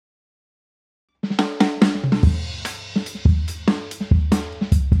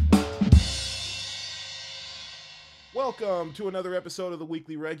Welcome to another episode of the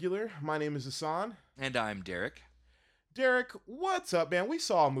Weekly Regular. My name is Ahsohn. And I'm Derek. Derek, what's up, man? We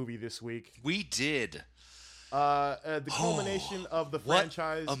saw a movie this week. We did. The culmination of the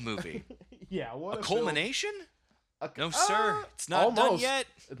franchise. What a movie. Yeah, what a culmination? Film. No, sir. It's not almost. done yet.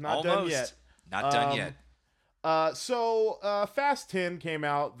 It's not done yet. Not done yet. Fast 10 came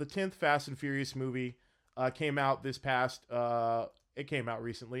out. The 10th Fast and Furious movie came out this past... It came out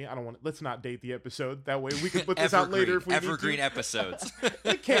recently. Let's not date the episode. That way we can put this out later if we Evergreen need to. Episodes.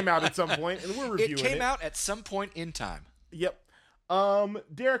 It came out at some point, and we're reviewing it. It came out at some point in time. Yep.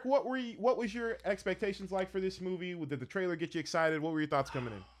 Derek, what was your expectations like for this movie? Did the trailer get you excited? What were your thoughts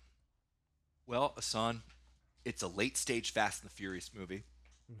coming in? Well, Ahsohn, it's a late-stage Fast and the Furious movie.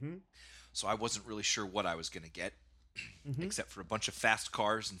 Mm-hmm. So I wasn't really sure what I was going to get, Mm-hmm. except for a bunch of fast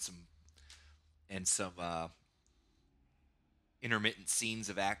cars and some intermittent scenes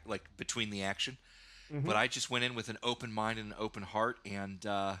of between the action. Mm-hmm. But I just went in with an open mind and an open heart, and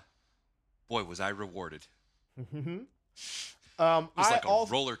boy, was I rewarded. Mm-hmm. It was like a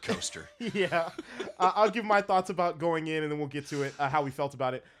roller coaster. Yeah. I'll give my thoughts about going in, and then we'll get to it, how we felt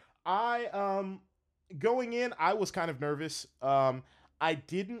about it. Going in, I was kind of nervous. I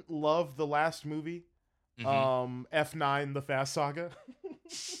didn't love the last movie, F9, The Fast Saga.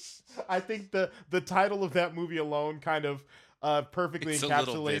 I think the title of that movie alone kind of perfectly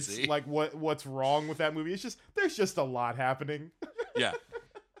encapsulates like what's wrong with that movie. It's just there's just a lot happening. Yeah.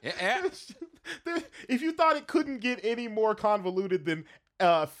 Yeah. If you thought it couldn't get any more convoluted than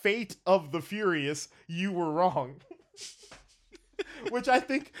Fate of the Furious, you were wrong. Which I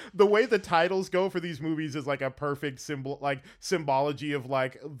think the way the titles go for these movies is like a perfect symbology of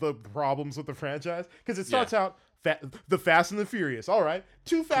like the problems with the franchise, because it starts out the Fast and the Furious. All right,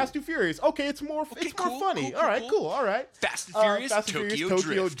 Too Fast, Too Furious. Okay, it's more funny. All right, cool. All right, Fast and Furious,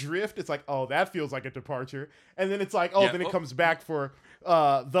 Tokyo Drift. It's like, oh, that feels like a departure. And then it's like, then it comes back for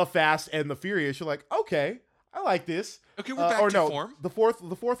the Fast and the Furious. You're like, okay, I like this. Okay, we're back to form. The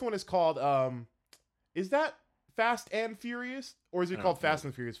fourth one is called is that Fast and Furious, or is it called Fast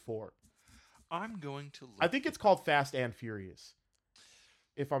and Furious 4? I'm going to look. I think it's called Fast and Furious,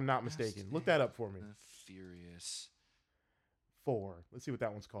 if I'm not mistaken. Look that up for me. Furious 4. Let's see what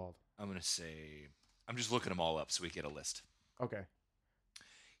that one's called. I'm going to say... I'm just looking them all up so we get a list. Okay.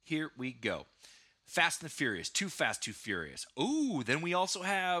 Here we go. Fast and the Furious. Too Fast, Too Furious. Ooh, then we also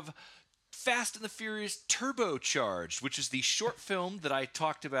have Fast and the Furious Turbocharged, which is the short film that I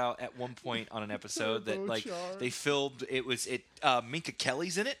talked about at one point on an episode that they filmed. Minka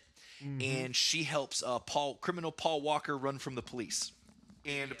Kelly's in it, and she helps criminal Paul Walker run from the police.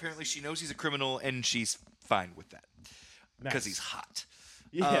 And apparently she knows he's a criminal, and she's fine with that because he's hot.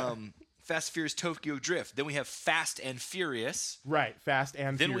 Yeah. Fast and Furious Tokyo Drift. Then we have Fast and Furious. Right, Fast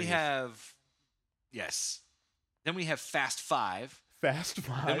and then Furious. Then we have Fast 5. Fast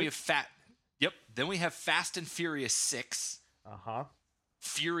 5. Then we have Then we have Fast and Furious 6.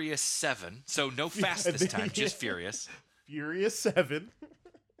 Furious 7. So no Fast this time, just Furious. Furious 7.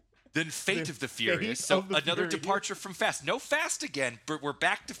 Then Fate of the Furious. So another departure from Fast. No Fast again, but we're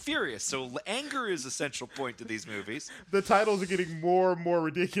back to Furious. So anger is a central point to these movies. The titles are getting more and more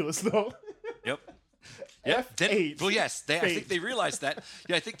ridiculous, though. Yep. F8. I think they realized that.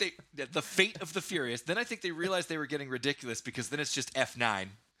 Yeah, I think the Fate of the Furious. Then I think they realized they were getting ridiculous, because then it's just F9.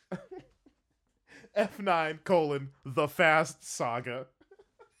 F9, The Fast Saga.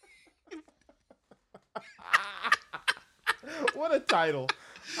 What a title.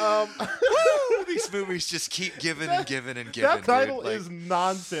 Woo! These movies just keep giving and giving and giving. That title is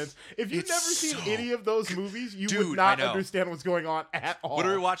nonsense. If you've never seen any of those movies, you would not understand what's going on at all. What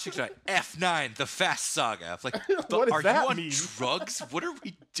are we watching tonight? F9, The Fast Saga. I'm like, what does are that you on mean? drugs? What are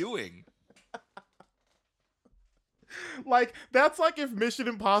we doing? Like, that's like if Mission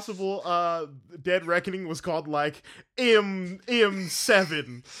Impossible Dead Reckoning was called like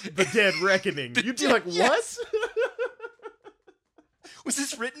M7, The Dead Reckoning. You'd be like, what? Was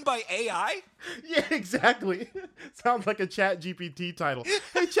this written by AI? Yeah, exactly. Sounds like a ChatGPT title.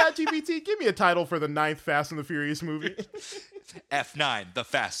 Hey, ChatGPT, give me a title for the 9th Fast and the Furious movie. F9, The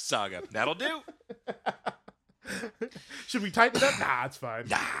Fast Saga. That'll do. Should we tighten it up? Nah, it's fine.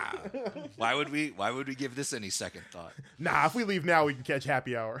 Nah. Why would we give this any second thought? Nah, if we leave now, we can catch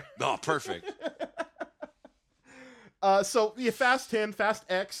happy hour. Oh, perfect. Fast 10, Fast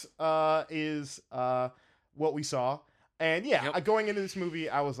X is what we saw. And going into this movie,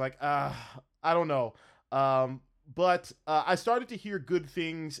 I was like, I don't know. But I started to hear good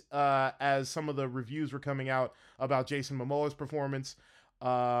things as some of the reviews were coming out about Jason Momoa's performance.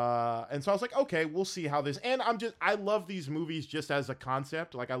 And so I was like, okay, we'll see how this, and I love these movies just as a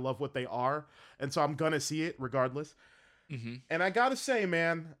concept. Like, I love what they are. And so I'm going to see it regardless. Mm-hmm. And I gotta say,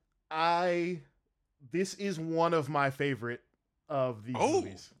 man, this is one of my favorite of these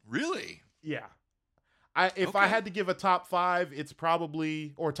movies. Really? Yeah. If I had to give a top 5, it's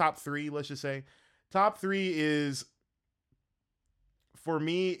probably, or top 3, let's just say. Top 3 is, for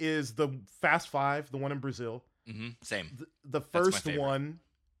me, is the Fast Five, the one in Brazil. Mm-hmm. Same. The first one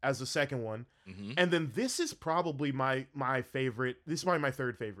as the second one. Mm-hmm. And then this is probably my favorite. This is probably my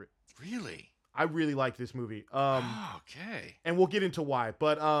third favorite. Really? I really like this movie. Okay. And we'll get into why.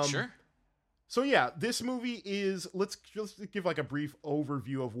 But sure. So yeah, this movie is, let's just give like a brief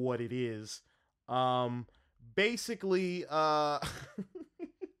overview of what it is. Basically, Jason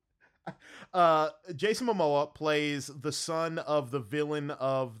Momoa plays the son of the villain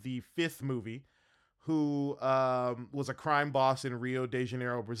of the 5th movie, who was a crime boss in Rio de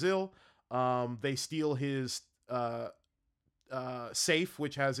Janeiro, Brazil. They steal his safe,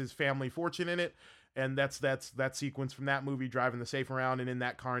 which has his family fortune in it. And that's that sequence from that movie, driving the safe around. And in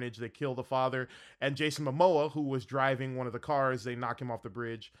that carnage, they kill the father. And Jason Momoa, who was driving one of the cars, they knock him off the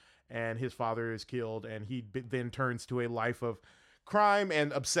bridge, and his father is killed. And he then turns to a life of crime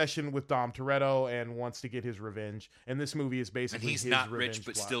and obsession with Dom Toretto and wants to get his revenge. And this movie is basically and he's his not revenge rich,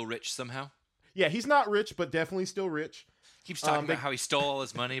 but plot. still rich somehow. Yeah, he's not rich, but definitely still rich. Keeps talking about how he stole all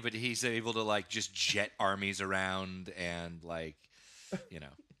his money, but he's able to like just jet armies around and like, you know.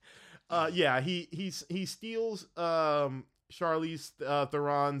 Yeah, he steals Charlize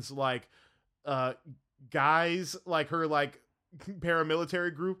Theron's like guys, like her like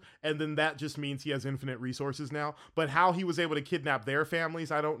paramilitary group, and then that just means he has infinite resources now. But how he was able to kidnap their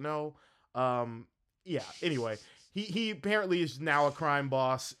families, I don't know. Yeah, anyway, he apparently is now a crime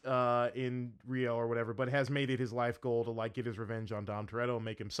boss in Rio or whatever, but has made it his life goal to like get his revenge on Dom Toretto and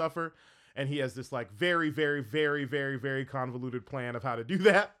make him suffer. And he has this like very, very, very, very, very convoluted plan of how to do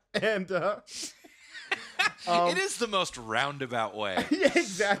that. And it is the most roundabout way. Yeah,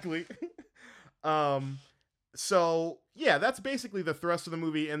 exactly. So yeah, that's basically the thrust of the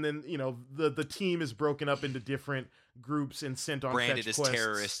movie. And then, you know, the team is broken up into different groups and sent on branded fetch as quests.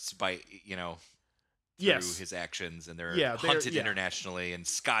 terrorists by, you know, through yes. his actions, and they're yeah. hunted internationally, and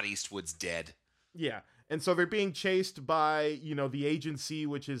Scott Eastwood's dead. Yeah. And so they're being chased by, you know, the agency,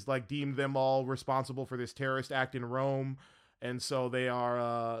 which is like deemed them all responsible for this terrorist act in Rome. And so they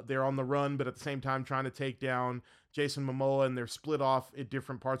are they're on the run, but at the same time trying to take down Jason Momoa, and they're split off in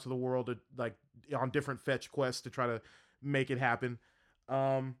different parts of the world, like on different fetch quests to try to make it happen.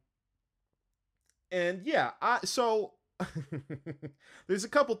 And yeah, so there's a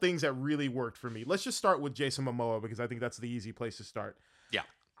couple things that really worked for me. Let's just start with Jason Momoa, because I think that's the easy place to start. Yeah.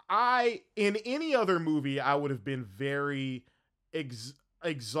 In any other movie, I would have been very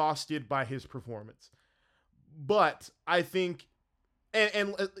exhausted by his performance. But I think,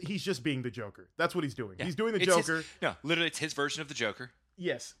 and he's just being the Joker. That's what he's doing. Yeah. He's doing the Joker. Literally, it's his version of the Joker.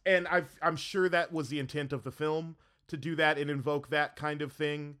 Yes, and I'm sure that was the intent of the film, to do that and invoke that kind of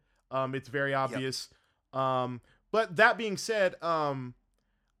thing. It's very obvious. Yep. But that being said,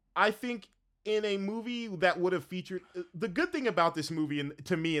 I think in a movie that would have featured, the good thing about this movie, and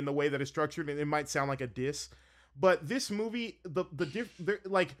to me, in the way that it's structured, and it might sound like a diss, but this movie,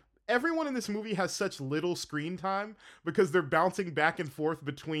 like everyone in this movie has such little screen time because they're bouncing back and forth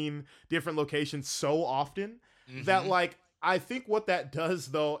between different locations so often that, like, I think what that does,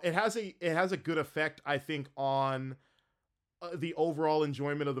 though, it has a good effect, I think, on the overall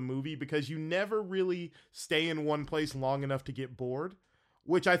enjoyment of the movie, because you never really stay in one place long enough to get bored,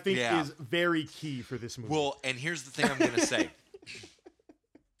 which I think is very key for this movie. Well, and here's the thing I'm going to say.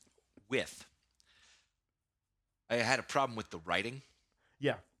 I had a problem with the writing.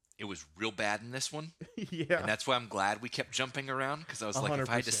 Yeah. It was real bad in this one. Yeah. And that's why I'm glad we kept jumping around, because I was like, 100%. if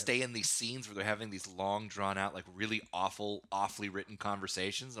I had to stay in these scenes where they're having these long, drawn-out, like really awfully written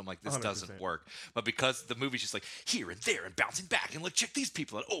conversations, I'm like, this 100%. doesn't work. But because the movie's just like here and there and bouncing back and like, check these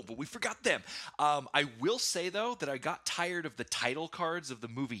people out. Oh, but we forgot them. I will say, though, that I got tired of the title cards of the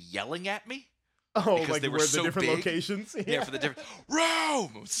movie yelling at me. Oh, because like they were where so the different big. locations? Yeah, for the different...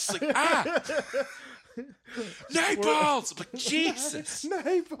 Rome! It's just like, Naples! I'm like, Jesus!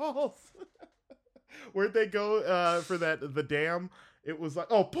 Naples! Where'd they go for the dam? It was like,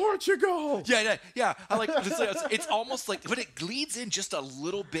 oh, Portugal! Yeah. I like it's almost like, but it leads in just a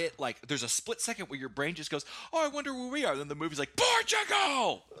little bit. Like, there's a split second where your brain just goes, oh, I wonder where we are. Then the movie's like,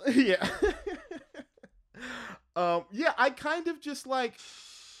 Portugal! Yeah. Yeah, I kind of just like,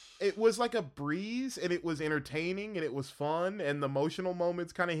 it was like a breeze, and it was entertaining, and it was fun, and the emotional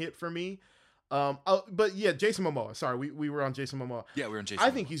moments kind of hit for me. But yeah, Jason Momoa. Sorry, we were on Jason Momoa. Yeah, we were on Jason.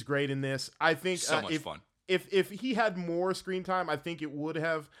 I think he's great in this. I think so much fun. If he had more screen time, I think it would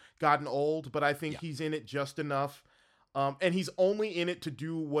have gotten old. But I think he's in it just enough. And he's only in it to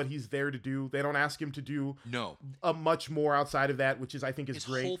do what he's there to do. They don't ask him to do No. much more outside of that, which is I think is His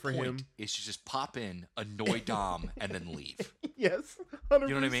great whole for point him. is to just pop in, annoy Dom, and then leave. Yes, 100%.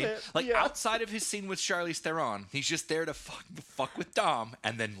 You know what I mean? Like yeah. outside of his scene with Charlize Theron, he's just there to fuck with Dom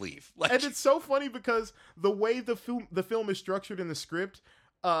and then leave. Like, And it's so funny because the way the film is structured in the script,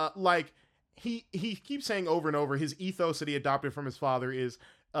 like he keeps saying over and over, his ethos that he adopted from his father is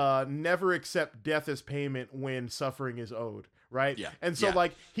never accept death as payment when suffering is owed. Right. Yeah. And so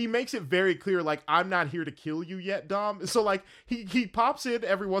like he makes it very clear, like, I'm not here to kill you yet, Dom. So like he pops in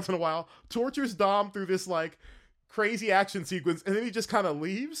every once in a while, tortures Dom through this like crazy action sequence, and then he just kind of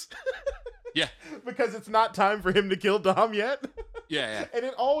leaves. Yeah. Because it's not time for him to kill Dom yet. Yeah. And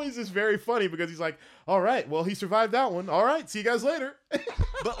it always is very funny because he's like, all right, well, he survived that one. All right, see you guys later.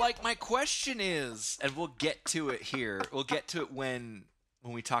 But like my question is, and we'll get to it here. We'll get to it when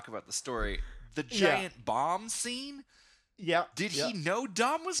we talk about the story. The giant bomb scene. Yeah. Did he know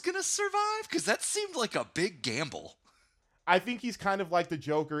Dom was going to survive? Because that seemed like a big gamble. I think he's kind of like the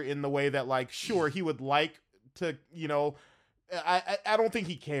Joker in the way that, like, sure, he would like to, you know, I don't think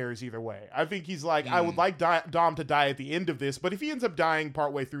he cares either way. I think he's like, I would like Dom to die at the end of this, but if he ends up dying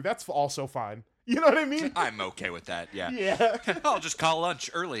partway through, that's also fine. You know what I mean? I'm okay with that, yeah. Yeah. I'll just call lunch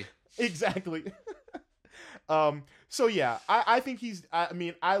early. Exactly. So yeah, I think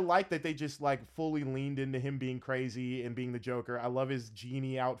I like that they just like fully leaned into him being crazy and being the Joker. I love his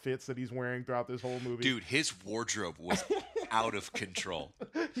genie outfits that he's wearing throughout this whole movie. Dude, his wardrobe was out of control.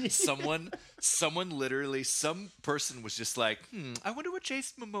 Someone literally, some person was just like, I wonder what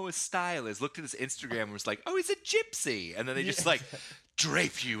Jason Momoa's style is. Looked at his Instagram and was like, oh, he's a gypsy. And then they just like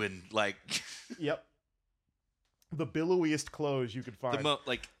drape you in like... Yep. The billowiest clothes you could find.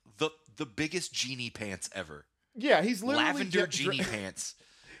 The biggest genie pants ever. Yeah, he's literally lavender genie pants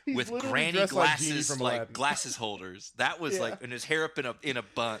with literally granny glasses like glasses holders. That was like, and his hair up in a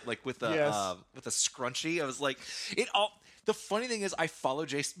bun, like with a scrunchie. I was like, it all. The funny thing is, I follow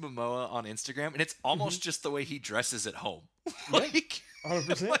Jason Momoa on Instagram, and it's almost just the way he dresses at home. Like,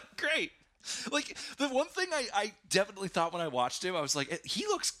 100%. Like, great. Like the one thing I definitely thought when I watched him, I was like, he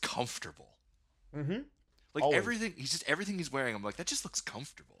looks comfortable. Mm-hmm. Like Always. everything he's wearing, I'm like, that just looks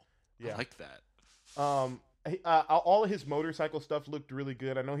comfortable. Yeah. I like that. All of his motorcycle stuff looked really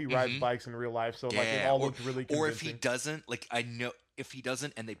good. I know he rides bikes in real life, so like it all looked really convincing. Or if he doesn't, like I know if he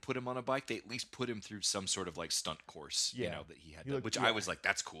doesn't and they put him on a bike, they at least put him through some sort of like stunt course, you know, that he had, which I was like,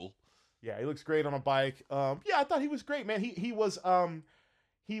 that's cool. Yeah, he looks great on a bike. Yeah, I thought he was great, man. He was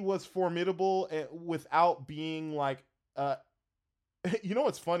formidable without being like you know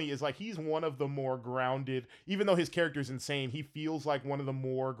what's funny is like he's one of the more grounded, even though his character's insane, he feels like one of the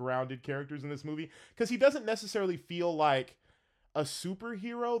more grounded characters in this movie because he doesn't necessarily feel like a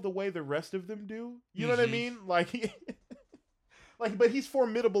superhero the way the rest of them do. You know what I mean? Like, but he's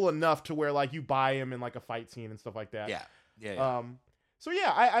formidable enough to where like you buy him in like a fight scene and stuff like that. Yeah. So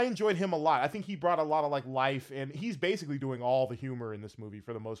yeah, I enjoyed him a lot. I think he brought a lot of like life, and he's basically doing all the humor in this movie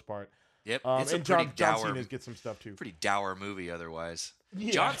for the most part. Yep, it's and John Cena gets some stuff too. Pretty dour movie otherwise.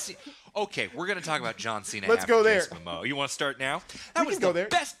 Yeah. John Cena. Okay, we're gonna talk about John Cena. Let's after go there. Jason Momoa. You want to start now? That was the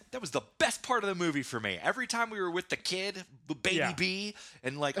best. That was the best part of the movie for me. Every time we were with the kid, the baby B,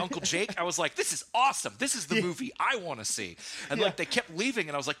 and like Uncle Jake, I was like, "This is awesome. This is the movie I want to see." And like they kept leaving,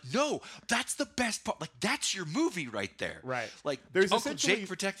 and I was like, "No, that's the best part. Like that's your movie right there." Right. Like there's Uncle Jake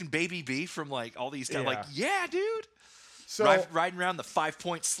protecting baby B from like all these guys. Yeah. Like, yeah, dude. So riding around the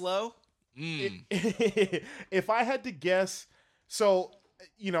 5-point slow. If I had to guess, so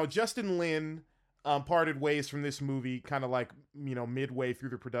you know, Justin Lin parted ways from this movie kind of like, you know, midway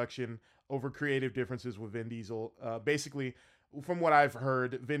through the production over creative differences with Vin Diesel. Basically, from what I've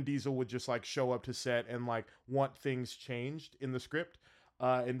heard, Vin Diesel would just like show up to set and like want things changed in the script,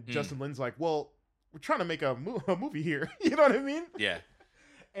 and Justin Lin's like, well, we're trying to make a movie here. You know what I mean? Yeah.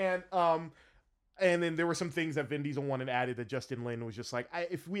 And then there were some things that Vin Diesel wanted added that Justin Lin was just like,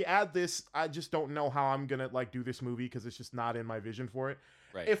 if we add this, I just don't know how I'm going to like do this movie because it's just not in my vision for it.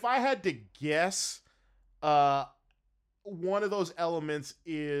 Right. If I had to guess, one of those elements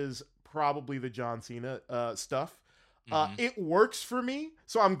is probably the John Cena stuff. It works for me,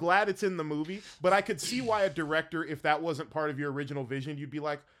 so I'm glad it's in the movie, but I could see why a director, if that wasn't part of your original vision, you'd be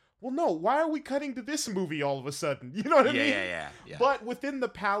like, well, no, why are we cutting to this movie all of a sudden? You know what I mean? Yeah. But within the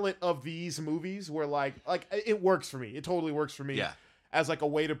palette of these movies, where like it works for me. It totally works for me. Yeah. As like a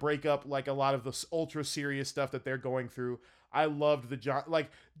way to break up like a lot of the ultra serious stuff that they're going through. I loved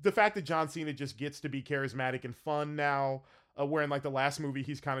the fact that John Cena just gets to be charismatic and fun now. Where in like the last movie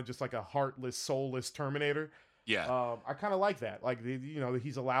he's kind of just like a heartless, soulless Terminator. Yeah. I kind of like that. Like,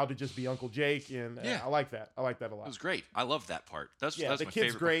 he's allowed to just be Uncle Jake, and I like that. I like that a lot. It was great. I love that part. That's the my kid's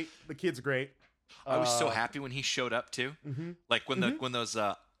favorite great. The kid's great. I was so happy when he showed up too. Mhm. Like when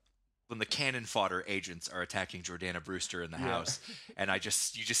the cannon fodder agents are attacking Jordana Brewster in the house, and you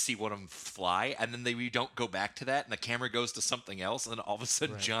just see one of them fly, and then we don't go back to that, and the camera goes to something else, and then all of a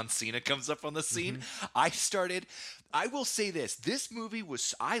sudden John Cena comes up on the scene. I will say this movie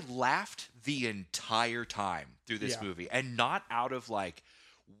I laughed the entire time through this movie, and not out of like,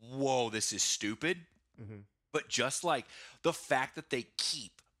 whoa, this is stupid, but just like the fact that they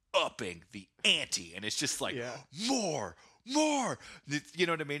keep upping the ante, and it's just like more. You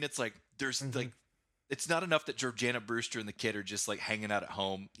know what I mean? It's like there's like, it's not enough that Jordana Brewster and the kid are just like hanging out at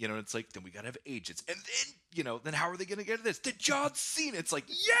home. You know, it's like, then we gotta have agents, and then then how are they gonna get to this? To John Cena, it's like,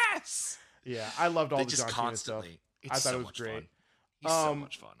 yes. Yeah, I loved all they the just John constantly. Cena stuff. It's I thought so it was much great. Fun. He's so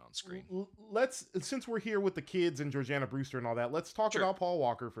much fun on screen. Since we're here with the kids and Jordana Brewster and all that, let's talk about Paul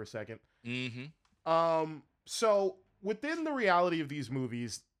Walker for a second. So within the reality of these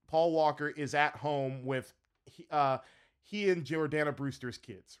movies, Paul Walker is at home with he and Jordana Brewster's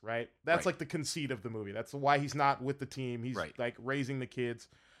kids, right? That's like the conceit of the movie. That's why he's not with the team. He's like raising the kids.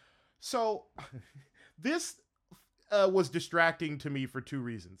 So this was distracting to me for two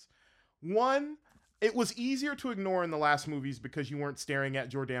reasons. One, it was easier to ignore in the last movies because you weren't staring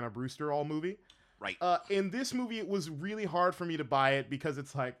at Jordana Brewster all movie. Right. In this movie, it was really hard for me to buy it because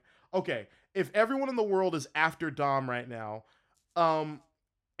it's like, okay, if everyone in the world is after Dom right now,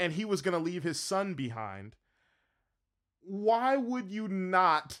 and he was going to leave his son behind, why would you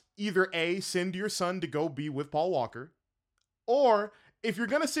not either A, send your son to go be with Paul Walker, or if you're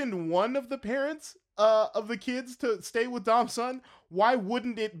going to send one of the parents of the kids to stay with Dom's son, why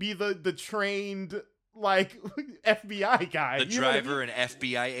wouldn't it be the trained like FBI guy? The driver and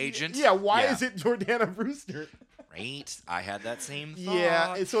FBI agent? Yeah, why is it Jordana Brewster? Right, I had that same thought.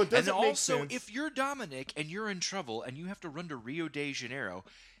 Yeah, so it doesn't make sense. And also, if you're Dominic and you're in trouble and you have to run to Rio de Janeiro,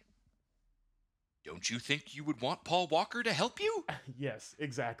 don't you think you would want Paul Walker to help you? Yes,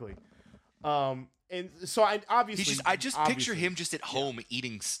 exactly. And so I just picture him just at home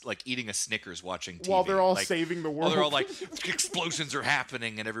eating a Snickers, watching TV while they're all saving the world. While they're all like explosions are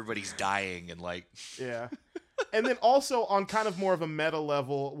happening and everybody's dying and like And then also on kind of more of a meta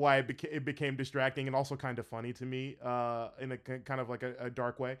level, why it became distracting and also kind of funny to me in a kind of like a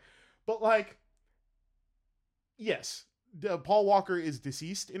dark way. But like, yes, Paul Walker is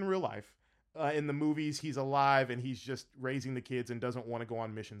deceased in real life. In the movies, he's alive and he's just raising the kids and doesn't want to go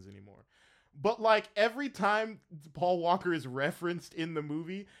on missions anymore. But like every time Paul Walker is referenced in the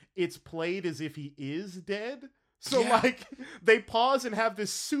movie, it's played as if he is dead. So like they pause and have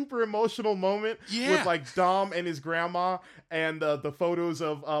this super emotional moment with like Dom and his grandma and the photos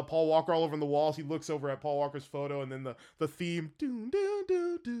of Paul Walker all over the walls. He looks over at Paul Walker's photo and then the theme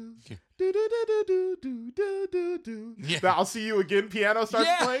the I'll see you again piano starts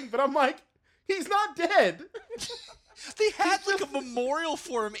playing, but I'm like, he's not dead. They had like a memorial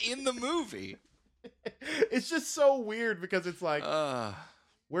for him in the movie. It's just so weird because it's like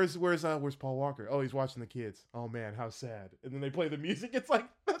where's Paul Walker? Oh, he's watching the kids. Oh man, how sad. And then they play the music. It's like,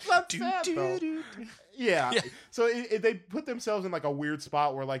 that's not sad though. Yeah. So they put themselves in like a weird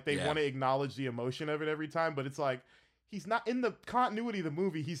spot where like they want to acknowledge the emotion of it every time, but it's like he's not in the continuity of the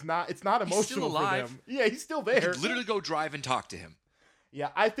movie. It's not emotional he's still alive. for them. Yeah, he's still there. You could literally go drive and talk to him. Yeah,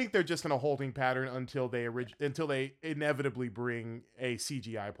 I think they're just in a holding pattern until they inevitably bring a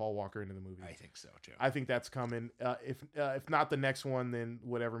CGI Paul Walker into the movie. I think so too. I think that's coming. If not the next one, then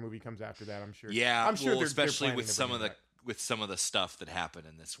whatever movie comes after that, I'm sure. Yeah, I'm sure. Especially they're with some of the stuff that happened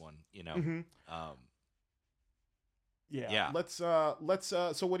in this one, you know. Let's. So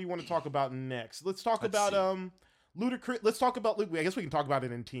what do you want to talk about next? Let's talk about Ludacris. Let's talk about. I guess we can talk about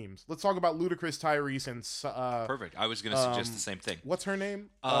it in teams. Let's talk about Ludacris, Tyrese, and perfect. I was going to suggest the same thing. What's her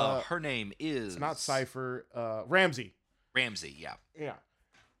name? Her name is it's not Cypher. Ramsey. Ramsey. Yeah. Yeah.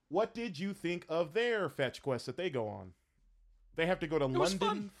 What did you think of their fetch quest that they go on? They have to go to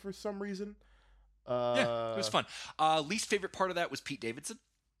London for some reason. Yeah, it was fun. Least favorite part of that was Pete Davidson.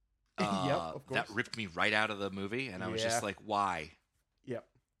 Yep, of course. That ripped me right out of the movie, and I was just like, why? Yep.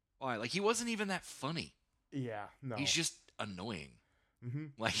 Why? Like, he wasn't even that funny. Yeah, no. He's just annoying. Mm-hmm.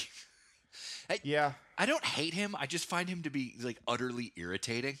 Like, I don't hate him. I just find him to be like utterly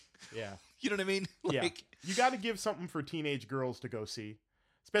irritating. Yeah. You know what I mean? Like, you got to give something for teenage girls to go see,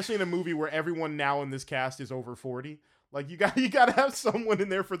 especially in a movie where everyone now in this cast is over 40. Like, you got to have someone in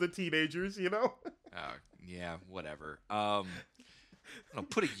there for the teenagers, you know? Yeah, whatever.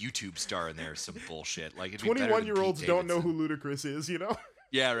 Put a YouTube star in there, some bullshit. Like, 21-year-olds don't know who Ludacris is, you know?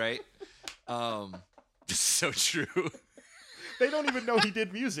 Yeah, right. So true. They don't even know he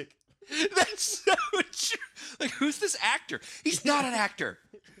did music. That's so true. Like, who's this actor? He's not an actor.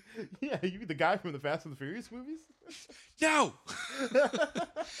 Yeah, you mean the guy from the Fast and the Furious movies? No.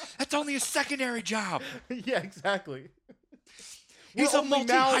 That's only a secondary job. Yeah, exactly. He's a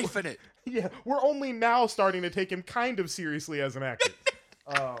multi-hyphenate. Yeah, we're only now starting to take him kind of seriously as an actor.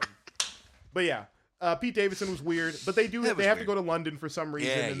 But yeah, Pete Davidson was weird, but they have to go to London for some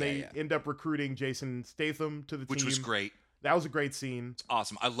reason, and they end up recruiting Jason Statham to the team. Which was great. That was a great scene. It's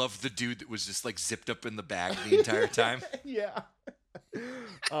awesome. I love the dude that was just like zipped up in the bag the entire time. Yeah.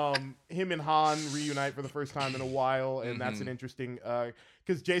 Him and Han reunite for the first time in a while, and that's an interesting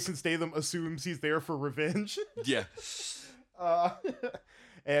because Jason Statham assumes he's there for revenge. Yeah.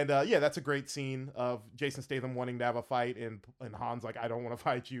 Yeah, that's a great scene of Jason Statham wanting to have a fight, and Han's like, I don't want to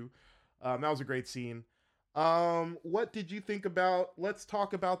fight you. That was a great scene. What did you think about? Let's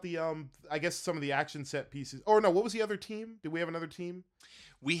talk about the I guess some of the action set pieces. Or no, what was the other team? Did we have another team?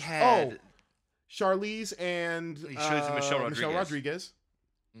 We had Charlize and Michelle Rodriguez.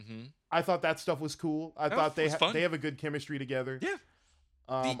 Mm-hmm. I thought that stuff was cool. I thought they have a good chemistry together. Yeah.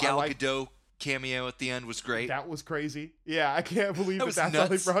 The Gal Gadot cameo at the end was great. That was crazy. Yeah, I can't believe that's how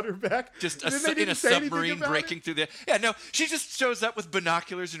they brought her back. Just in a submarine breaking through the... Yeah, no, she just shows up with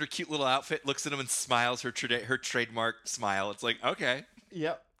binoculars in her cute little outfit, looks at him and smiles, her trademark smile. It's like, okay.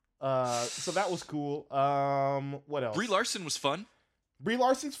 Yep. So that was cool. What else? Brie Larson was fun. Brie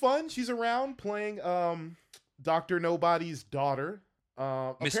Larson's fun. She's around playing Dr. Nobody's daughter.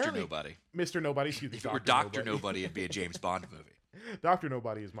 Mr. Nobody. Mr. Nobody, excuse me. If it were Dr. Nobody, it'd be a James Bond movie. Dr.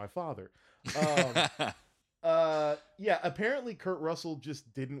 Nobody is my father. Yeah, apparently Kurt Russell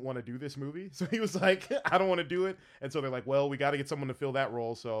just didn't want to do this movie. So he was like, I don't want to do it. And so they're like, well, we got to get someone to fill that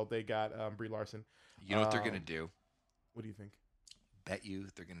role. So they got Brie Larson. You know what they're going to do? What do you think? Bet you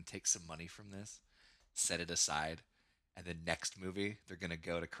they're going to take some money from this, set it aside, and the next movie, they're going to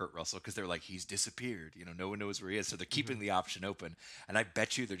go to Kurt Russell because they're like, he's disappeared. You know, no one knows where he is. So they're keeping the option open. And I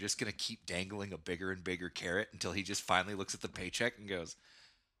bet you they're just going to keep dangling a bigger and bigger carrot until he just finally looks at the paycheck and goes,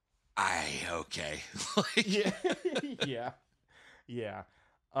 okay. Yeah.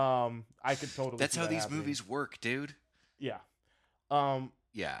 I could totally. That's see how that these happening. movies work, dude. Yeah.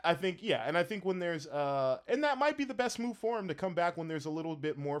 Yeah. I think when there's and that might be the best move for him to come back when there's a little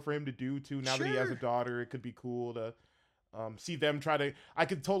bit more for him to do too. Now that he has a daughter, it could be cool to see them try to. I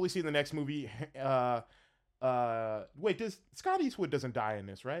could totally see in the next movie. Wait, does Scott Eastwood doesn't die in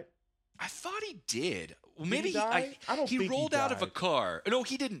this, right? I thought he did. Well, Did he die? I don't think he rolled out of a died. car. No,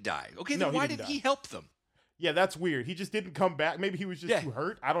 he didn't die. Okay, then why didn't he help them? Yeah, that's weird. He just didn't come back. Maybe he was just too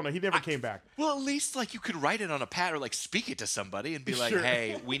hurt. I don't know. He never came back. Well, at least like you could write it on a pad or like speak it to somebody and be like,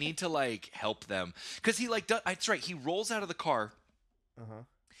 "Hey, we need to like help them." Because he like that's right. He rolls out of the car,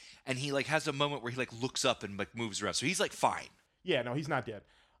 and he like has a moment where he like looks up and like moves around. So he's like fine. Yeah, no, he's not dead.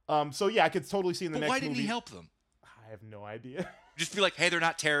 So yeah, I could totally see in the next movie. Why didn't he help them? I have no idea. Just be like, "Hey, they're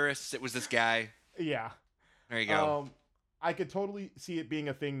not terrorists. It was this guy." Yeah. There you go. I could totally see it being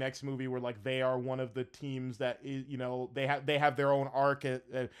a thing next movie where like they are one of the teams that is, you know, they have their own arc at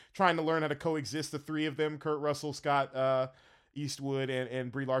trying to learn how to coexist. The three of them, Kurt Russell, Scott Eastwood,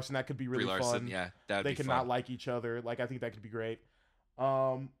 and Brie Larson. That could be really fun. Yeah, that would they be could fun. not like each other. Like I think that could be great.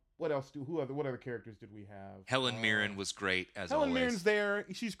 What else? What other characters did we have? Helen Mirren was great as Helen always. Mirren's there.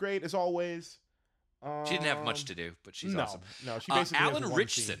 She's great as always. She didn't have much to do, but she's awesome. No, she basically has Alan one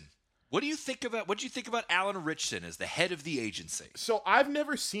Ritchson. scene. What do you think about Alan Ritchson as the head of the agency? So I've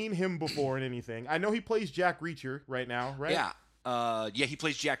never seen him before in anything. I know he plays Jack Reacher right now, right? Yeah. He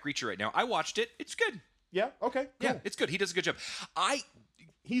plays Jack Reacher right now. I watched it. It's good. Yeah. Okay. Cool. Yeah, it's good. He does a good job.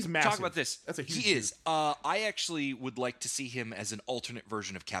 He's massive. Talk about this. That's a huge He is. I actually would like to see him as an alternate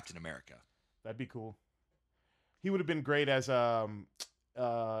version of Captain America. That'd be cool. He would have been great as U.S.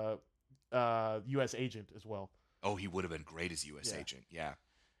 agent as well. Oh, he would have been great as U.S. agent. Yeah.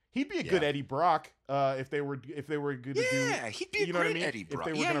 He'd be a good Eddie Brock if they were good to do. Yeah, he'd be a great Eddie Brock.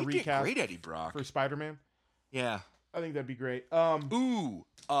 If they were going to recast be a great Eddie Brock for Spider-Man. Yeah. I think that'd be great.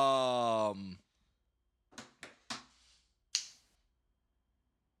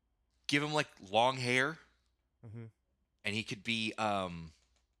 Give him like long hair, and he could be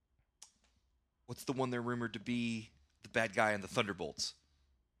what's the one they're rumored to be the bad guy in the Thunderbolts?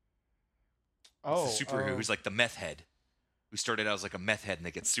 It's the superhero who's like the meth head, who started out as like a meth head and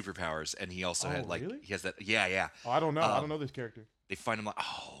they get superpowers, and he also had like he has that. Yeah. Oh, I don't know. I don't know this character. They find him like my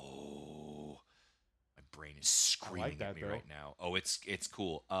brain is screaming at me right now. Oh, it's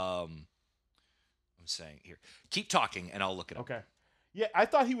cool. I'm saying here, keep talking and I'll look it up. Okay. Yeah, I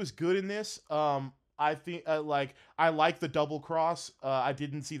thought he was good in this. I think I like the double cross. I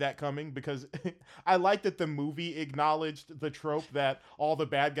didn't see that coming because I like that the movie acknowledged the trope that all the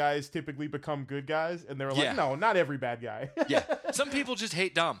bad guys typically become good guys, and they were like, no, not every bad guy. Yeah, some people just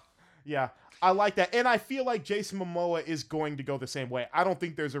hate Dom. Yeah, I like that, and I feel like Jason Momoa is going to go the same way. I don't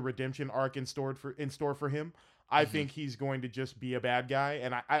think there's a redemption arc in store for him. I think he's going to just be a bad guy,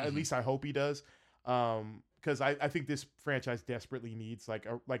 and I at least I hope he does, because I think this franchise desperately needs like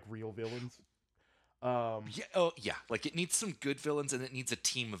real villains. Like it needs some good villains, and it needs a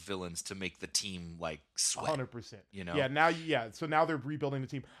team of villains to make the team like sweat. 100%. You know? So now they're rebuilding the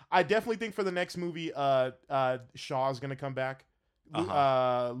team. I definitely think for the next movie, Shaw's gonna come back.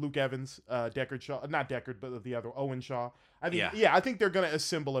 Luke Evans, Deckard Shaw, not Deckard, but the other Owen Shaw. I think they're gonna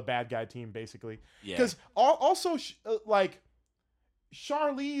assemble a bad guy team basically. Yeah. Because also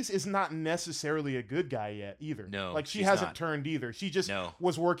Charlize is not necessarily a good guy yet either. No, like she hasn't turned either. She just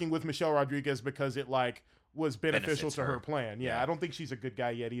was working with Michelle Rodriguez because it was beneficial to her plan. Yeah, I don't think she's a good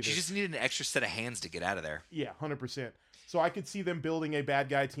guy yet either. She just needed an extra set of hands to get out of there. Yeah, 100%. So I could see them building a bad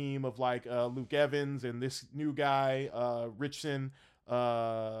guy team of Luke Evans and this new guy, Richson,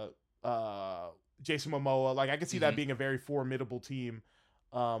 Jason Momoa. Like I could see that being a very formidable team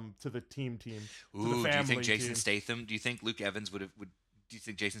to the team. Ooh, to the family do you think Jason team. Statham? Do you think Luke Evans would? Do you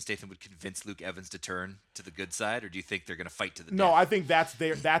think Jason Statham would convince Luke Evans to turn to the good side, or do you think they're going to fight to the death? No, I think that's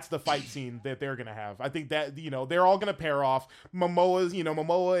the fight scene that they're going to have. I think that they're all going to pair off.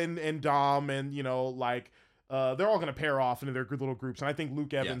 Momoa and Dom, and they're all going to pair off into their little groups. And I think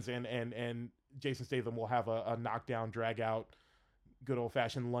Luke Evans and Jason Statham will have a knockdown, drag out, good old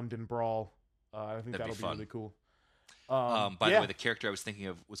fashioned London brawl. I think that'll be really cool. By the way, the character I was thinking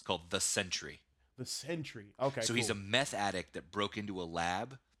of was called the Sentry. The Sentry. Okay. So he's a meth addict that broke into a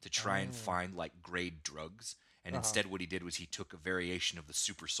lab to try and find grade drugs, and instead what he did was he took a variation of the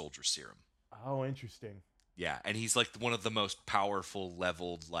super soldier serum. Oh, interesting. Yeah, and he's one of the most powerful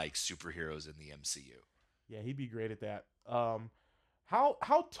leveled superheroes in the MCU. Yeah, he'd be great at that. How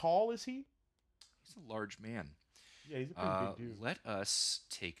tall is he? He's a large man. Yeah, he's a pretty big dude. Let us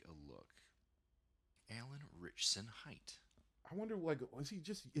take a look. Alan Richson height. I wonder, is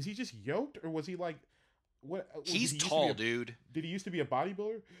he just yoked, or was he what? He's tall, dude. Did he used to be a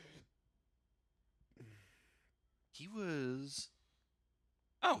bodybuilder? He was.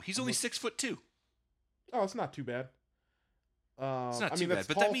 Oh, he's only 6'2". Oh, it's not too bad. It's not too bad,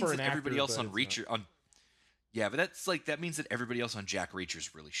 but that means that everybody else on Reacher yeah, but that means that everybody else on Jack Reacher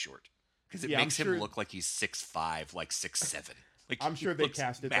is really short because it makes him look like he's 6'5", 6'7". I'm sure they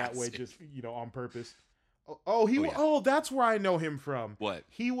cast it that way, just on purpose. Oh, that's where I know him from. What?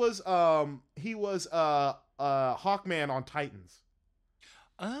 He was Hawkman on Titans.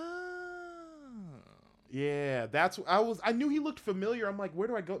 Oh. Yeah, I knew he looked familiar. I'm like, where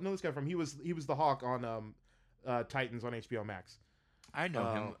do I know this guy from? He was the Hawk on Titans on HBO Max. I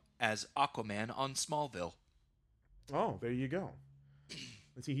know him as Aquaman on Smallville. Oh, there you go.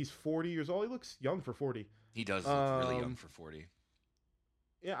 Let's see, he's 40 years old. He looks young for 40. He does look really young for 40.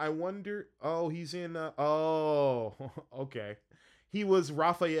 Yeah, I wonder. Oh, he's in. Okay. He was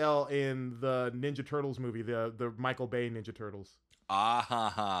Raphael in the Ninja Turtles movie, the Michael Bay Ninja Turtles. All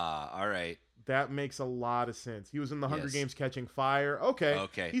right. That makes a lot of sense. He was in the Hunger Games Catching Fire. Okay.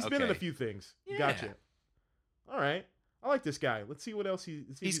 He's been in a few things. Yeah. Gotcha. All right. I like this guy. Let's see what else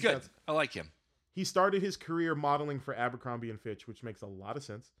he's good. I like him. He started his career modeling for Abercrombie and Fitch, which makes a lot of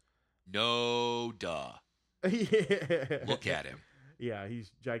sense. No duh. Yeah. Look at him. Yeah,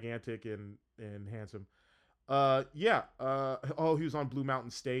 he's gigantic and handsome. He was on Blue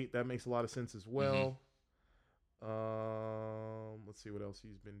Mountain State. That makes a lot of sense as well. Let's see what else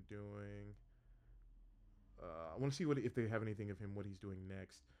he's been doing. I want to see if they have anything of him, what he's doing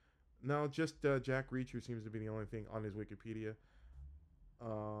next. No, just Jack Reacher seems to be the only thing on his Wikipedia.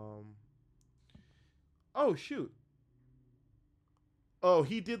 Oh shoot. Oh,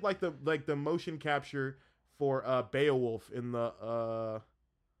 he did the motion capture for Beowulf in the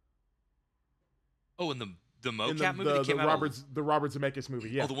in the mocap movie that came out the Robert Zemeckis movie.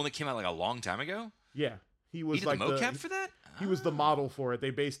 Yeah. Oh, the one that came out a long time ago? Yeah. He was did the mocap for that? He was the model for it.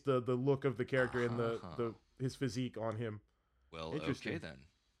 They based the look of the character and his physique on him. Well, okay then.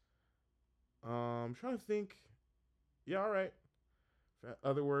 I'm trying to think. Yeah, all right.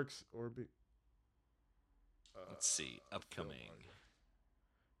 Other works or big. Let's see. Upcoming.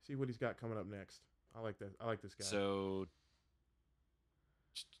 See what he's got coming up next. I like that. I like this guy. So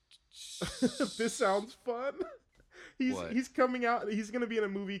this sounds fun. He's coming out. He's going to be in a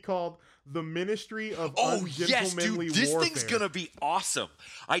movie called The Ministry of Ungentlemanly yes, dude. This Warfare. thing's going to be awesome.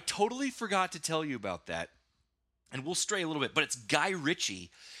 I totally forgot to tell you about that. and we'll stray a little bit, but it's Guy Ritchie.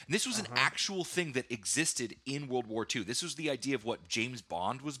 And this was an actual thing that existed in World War II. This was the idea of what James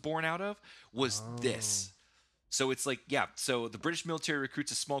Bond was born out of, was this. So it's like, yeah, so the British military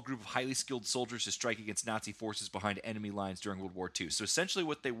recruits a small group of highly skilled soldiers to strike against Nazi forces behind enemy lines during World War II. So essentially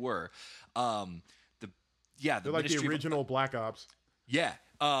what they were, they're like the original Black Ops. Yeah,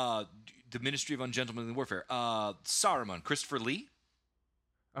 the Ministry of Ungentlemanly Warfare. Saruman, Christopher Lee,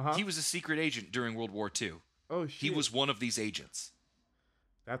 he was a secret agent during World War II. Oh, shit. He was one of these agents.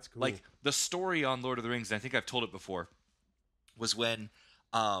 That's cool. Like, the story on Lord of the Rings, and I think I've told it before, was when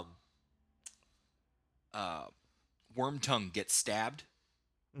Wormtongue gets stabbed,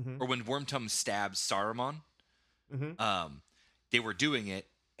 or when Wormtongue stabs Saruman, they were doing it,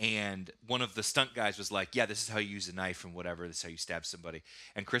 and one of the stunt guys was like, yeah, this is how you use a knife and whatever, this is how you stab somebody.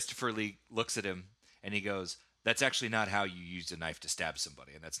 And Christopher Lee looks at him, and he goes, that's actually not how you use a knife to stab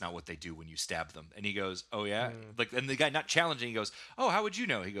somebody, and that's not what they do when you stab them. And he goes, oh, yeah? Like, and the guy, not challenging, he goes, oh, how would you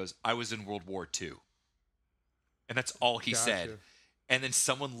know? He goes, I was in World War II. And that's all he said. And then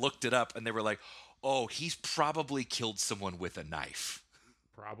someone looked it up, and they were like, oh, he's probably killed someone with a knife.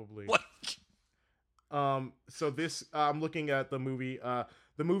 Probably. What? So this, I'm looking at the movie.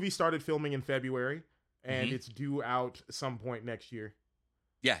 The movie started filming in February, and it's due out some point next year.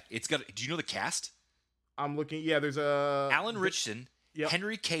 Yeah, it's got. Do you know the cast? I'm looking. Yeah, there's a Alan Richardson,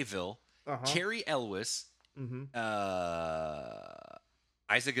 Henry Cavill, Carrie Elwes, Isa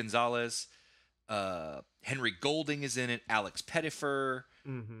Gonzalez, Henry Golding is in it. Alex Pettyfer.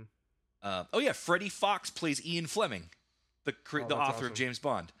 Freddie Fox plays Ian Fleming, the author of James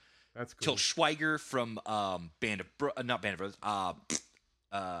Bond. That's cool. Till Schweiger from not Band of Brothers,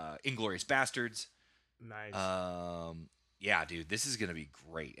 Inglourious Bastards. Nice. Yeah, dude, this is gonna be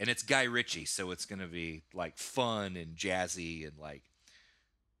great, and it's Guy Ritchie, so it's gonna be like fun and jazzy and like.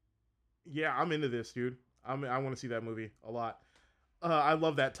 Yeah, I'm into this, dude. I want to see that movie a lot. I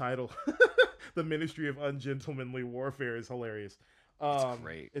love that title. The Ministry of Ungentlemanly Warfare is hilarious. It's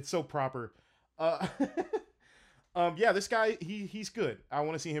great. It's so proper. Yeah, this guy, he's good. I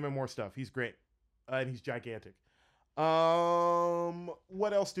want to see him in more stuff. He's great. And he's gigantic.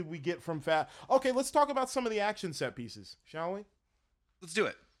 What else did we get from Fat? Okay, let's talk about some of the action set pieces, shall we? Let's do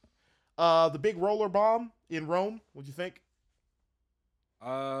it. The big roller bomb in Rome. What'd you think?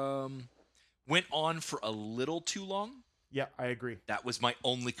 Went on for a little too long. Yeah, I agree. That was my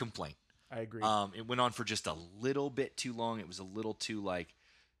only complaint. I agree. It went on for just a little bit too long. It was a little too like.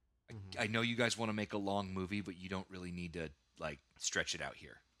 I know you guys want to make a long movie, but you don't really need to like stretch it out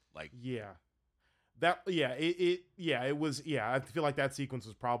here. Like, yeah, it was. Yeah, I feel like that sequence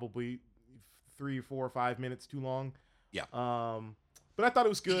was probably 3, 4, 5 minutes too long. Yeah. But I thought it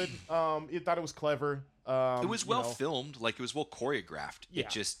was good. I thought it was clever. It was well filmed. Like, it was well choreographed. Yeah. It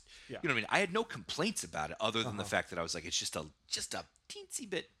just, you know what I mean? I had no complaints about it other than the fact that I was like, it's just a teensy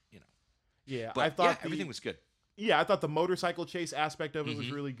bit, you know. Yeah. But I thought everything was good. Yeah, I thought the motorcycle chase aspect of it was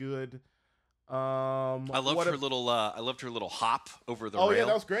really good. I loved her little hop over the rail. Oh yeah,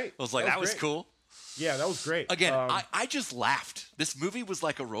 that was great. I was like, that was cool. Yeah, that was great. Again, I just laughed. This movie was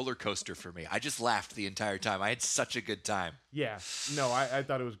like a roller coaster for me. I just laughed the entire time. I had such a good time. Yeah. No, I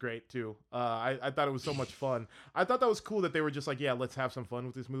thought it was great too. I thought it was so much fun. I thought that was cool that they were just like, yeah, let's have some fun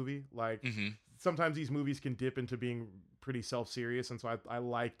with this movie. Like, sometimes these movies can dip into being pretty self-serious, and so I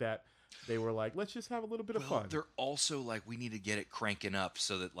like that they were like, let's just have a little bit of fun. They're also like, we need to get it cranking up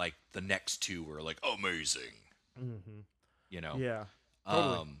so that like the next two are like amazing. You know? Yeah.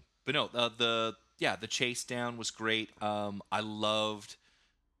 Totally. But no, the chase down was great. I loved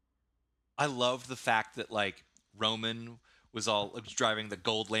the fact that like Roman was driving the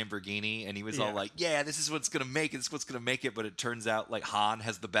gold Lamborghini, and he was all like, yeah, this is what's gonna make it. This is what's gonna make it. But it turns out like Han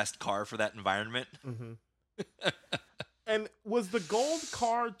has the best car for that environment. And was the gold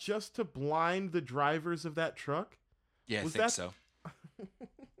car just to blind the drivers of that truck? Yeah, I think so.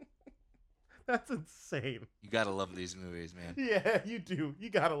 That's insane. You gotta love these movies, man. Yeah, you do. You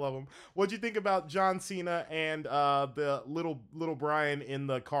gotta love them. What'd you think about John Cena and the little Brian in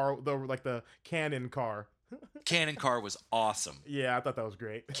the car, the cannon car? Cannon car was awesome. Yeah, I thought that was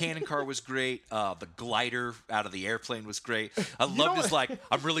great. Cannon car was great. The glider out of the airplane was great. I loved his like,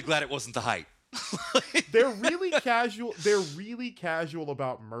 I'm really glad it wasn't the height. They're really casual. They're really casual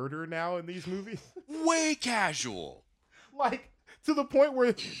about murder now in these movies. Way casual. Like, to the point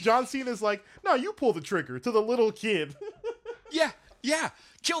where John Cena's like, no, you pull the trigger, to the little kid. Yeah.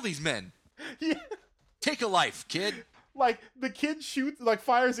 Kill these men. Yeah. Take a life, kid. Like, the kid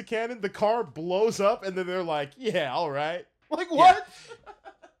fires a cannon, the car blows up, and then they're like, yeah, all right. Like, what? Yeah.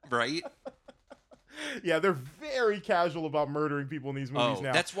 Right? Yeah, they're very casual about murdering people in these movies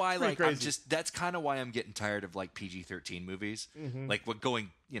now. That's why, like, crazy. that's kind of why I'm getting tired of like PG-13 movies. Mm-hmm. Like, what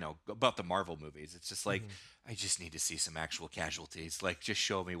going, about the Marvel movies. It's just like, Mm-hmm. I just need to see some actual casualties. Like, just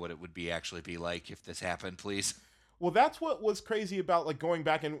show me what it would actually be like if this happened, please. Well, that's what was crazy about like going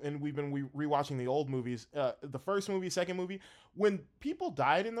back and we've been rewatching the old movies, the first movie, second movie. When people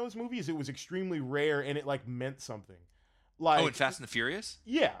died in those movies, it was extremely rare and it like meant something. Like, In Fast and the Furious?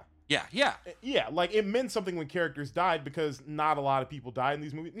 Yeah. Yeah. Yeah, like it meant something when characters died because not a lot of people die in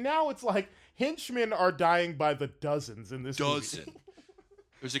these movies. Now it's like henchmen are dying by the dozens in this movie.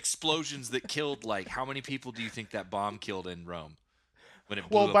 There's explosions that killed, like, how many people do you think that bomb killed in Rome? When it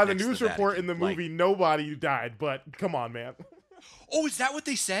blew Well, up by the next to news report Vatican? in the movie, nobody died, but come on, man. Oh, is that what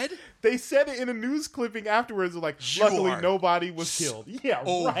they said? They said it in a news clipping afterwards, like, You luckily are nobody was killed. Yeah,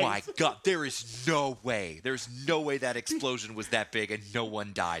 Oh right. my God, there is no way. There's no way that explosion was that big and no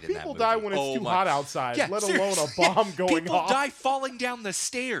one died in that People movie. die when it's too hot outside, let alone a bomb going People off. die falling down the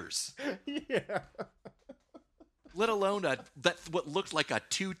stairs. Yeah. Let alone what looked like a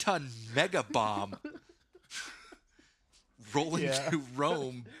 2-ton mega bomb rolling through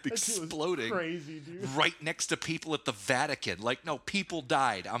Rome, exploding crazy, dude. right next to people at the Vatican. Like, no, people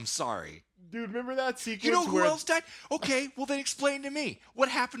died. I'm sorry. Dude, remember that sequence? You know who where else died? Okay, well then explain to me what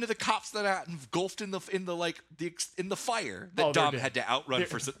happened to the cops that got engulfed in the fire that Dom had to outrun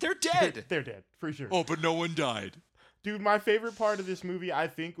for. They're dead. They're dead for sure. Oh, but no one died. Dude, my favorite part of this movie, I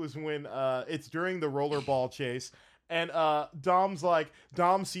think, was when it's during the rollerball chase, and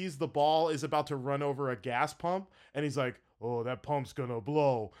Dom sees the ball is about to run over a gas pump, and he's like, "Oh, that pump's gonna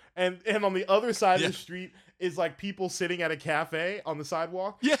blow." And on the other side of the street is like people sitting at a cafe on the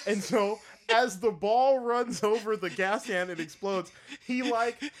sidewalk. Yeah. And so as the ball runs over the gas can and explodes, he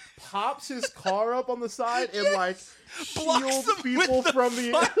like pops his car up on the side and like shields people from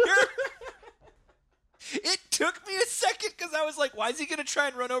the fire. It took me a second because I was like, why is he going to try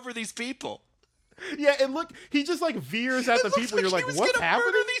and run over these people? Yeah, and look, he just like veers at the people. You're like, what's happening?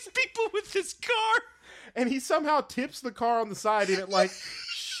 Murder these people with his car. And he somehow tips the car on the side and it like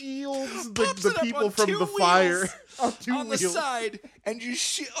shields the people from the fire on the side. And you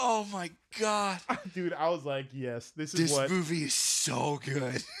oh my God. Dude, I was like, yes, this movie is so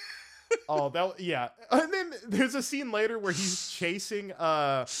good. Oh, yeah. And then there's a scene later where he's chasing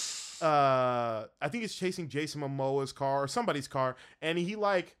I think he's chasing Jason Momoa's car or somebody's car, and he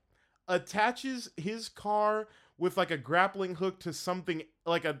like attaches his car with like a grappling hook to something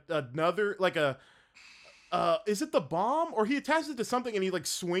like another like a is it the bomb, or he attaches it to something and he like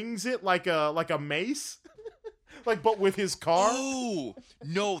swings it like a mace. Like, but with his car. Oh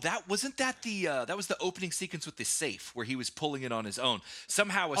no, that was the opening sequence with the safe where he was pulling it on his own.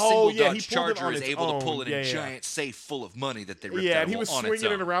 Somehow a single Dodge Charger is able to pull in a giant safe full of money that they ripped out. Yeah, and he was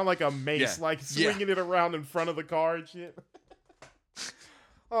swinging it around like a mace, like swinging it around in front of the car and shit.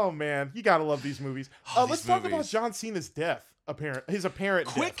 Oh man, you gotta love these movies. Let's talk about John Cena's death. His apparent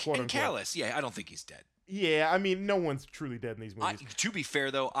quick death, and callous. Yeah, I don't think he's dead. Yeah, I mean, no one's truly dead in these movies. To be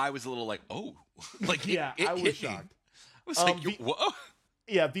fair, though, I was a little like, oh, like I was shocked. I was like, whoa.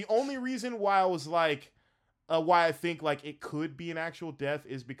 Yeah, the only reason why I was like, why I think like it could be an actual death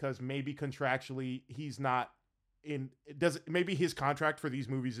is because maybe contractually he's not maybe his contract for these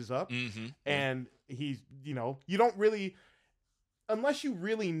movies is up, and he's you don't really, unless you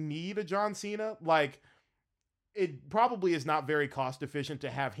really need a John Cena, like. It probably is not very cost efficient to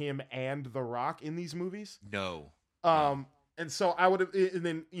have him and The Rock in these movies. No. And so I would have, and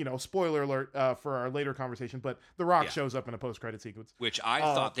then, spoiler alert for our later conversation, but The Rock shows up in a post-credit sequence. Which I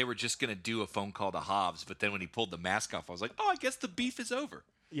thought they were just going to do a phone call to Hobbs, but then when he pulled the mask off, I was like, oh, I guess the beef is over.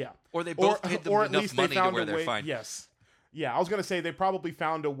 Yeah. Or they both paid them enough money to where they're fine. Yes. Yeah, I was going to say they probably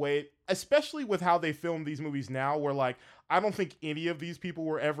found a way, especially with how they film these movies now, where, like, I don't think any of these people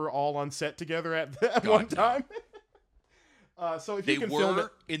were ever all on set together at one time. So if they you can were film it,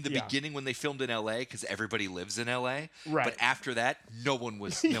 in the beginning when they filmed in LA because everybody lives in LA. Right. But after that, no one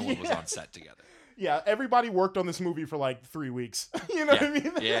was on set together. Yeah, everybody worked on this movie for like 3 weeks. You know what I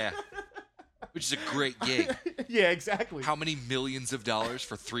mean? Yeah. Which is a great gig. Yeah, exactly. How many millions of dollars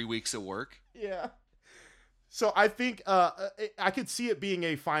for 3 weeks of work? Yeah. So I think I could see it being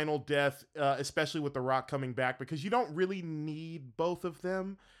a final death, especially with The Rock coming back, because you don't really need both of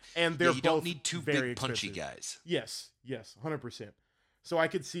them, and they're you both don't need two very big punchy expensive. guys. Yes, 100%. So I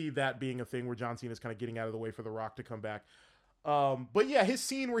could see that being a thing where John Cena's kind of getting out of the way for The Rock to come back. But yeah, his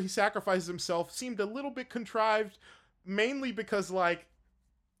scene where he sacrifices himself seemed a little bit contrived, mainly because like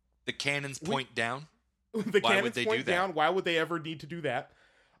the cannons point down. The cannons point down. Why would they ever need to do that?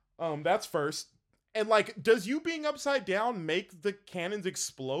 That's first. And like, does you being upside down make the cannons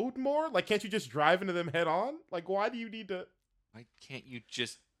explode more? Like, can't you just drive into them head on? Like, why do you need to? Why can't you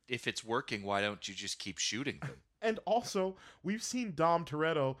just, if it's working, why don't you just keep shooting them? And also, we've seen Dom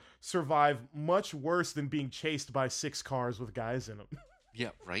Toretto survive much worse than being chased by 6 cars with guys in them.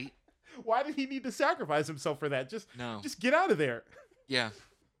 Yeah, right? Why did he need to sacrifice himself for that? Just get out of there. Yeah.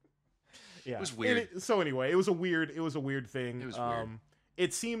 Yeah. It was weird. So anyway, it was a weird thing. It was weird.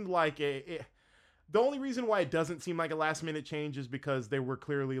 It seemed like the only reason why it doesn't seem like a last minute change is because there were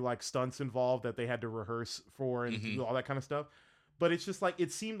clearly like stunts involved that they had to rehearse for and do all that kind of stuff. But it's just like,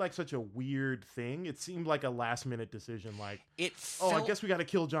 it seemed like such a weird thing. It seemed like a last minute decision. Like, I guess we got to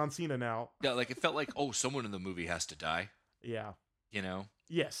kill John Cena now. Yeah, like it felt like, someone in the movie has to die. Yeah. You know?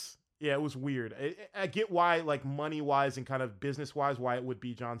 Yes. Yeah, it was weird. I get why, like, money-wise and kind of business-wise, why it would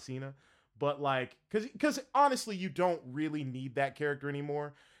be John Cena. But, like, because honestly, you don't really need that character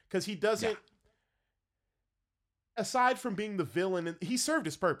anymore. Because he doesn't... Yeah. Aside from being the villain, he served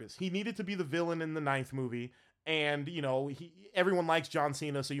his purpose. He needed to be the villain in the 9th movie. And, you know, everyone likes John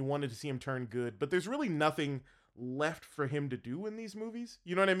Cena, so you wanted to see him turn good. But there's really nothing left for him to do in these movies.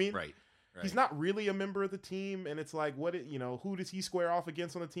 You know what I mean? Right. He's not really a member of the team, and it's like, who does he square off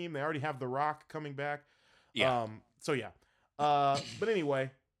against on the team? They already have The Rock coming back. Yeah. But anyway,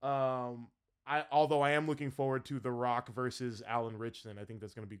 although I am looking forward to The Rock versus Alan Ritchson, I think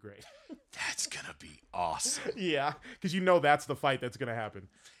that's going to be great. That's going to be awesome. Yeah, because that's the fight that's going to happen.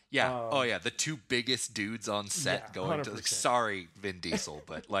 Yeah. The 2 biggest dudes on set going 100%. To, like, sorry, Vin Diesel,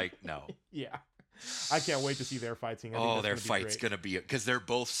 but like, no. Yeah. I can't wait to see their fight scene. Their fight's going to be... Because they're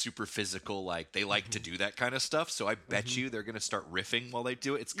both super physical. Like, they like to do that kind of stuff. So I bet you they're going to start riffing while they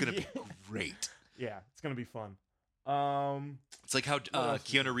do it. It's going to be great. Yeah, it's going to be fun. It's like how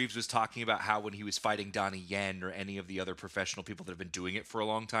Keanu Reeves was talking about how when he was fighting Donnie Yen or any of the other professional people that have been doing it for a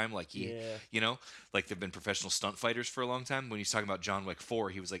long time, like like they've been professional stunt fighters for a long time. When he's talking about John Wick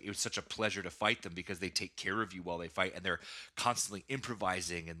 4, he was like, it was such a pleasure to fight them because they take care of you while they fight and they're constantly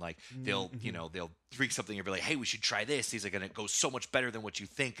improvising and like they'll drink something and be like, hey, we should try this. He's like, and it goes so much better than what you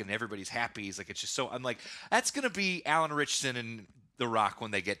think and everybody's happy. He's like, it's just so, I'm like, that's going to be Alan Ritchson and The Rock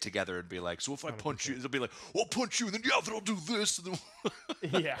when they get together and be like, so if I 100%. Punch you, they'll be like, I'll punch you, and then then I'll do this. And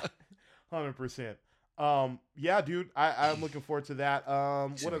then... Yeah, 100%. Yeah, dude, I'm looking forward to that.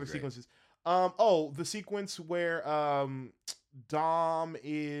 What other sequences? The sequence where Dom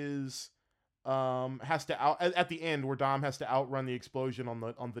has to at the end where Dom has to outrun the explosion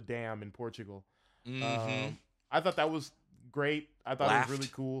on the dam in Portugal. I thought that was great. I thought it was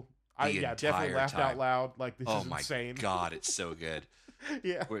really cool. Definitely laughed out loud. Like, this is insane. Oh my God, it's so good.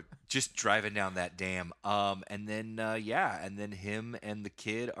 Yeah. We're just driving down that dam. And then him and the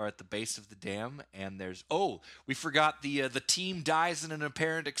kid are at the base of the dam, and there's we forgot the team dies in an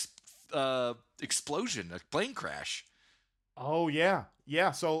apparent explosion, a plane crash. Oh yeah. Yeah.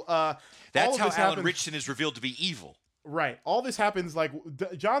 So that's how Alan Ritchson is revealed to be evil. Right. All this happens like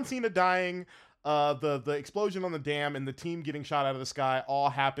John Cena dying, the explosion on the dam, and the team getting shot out of the sky all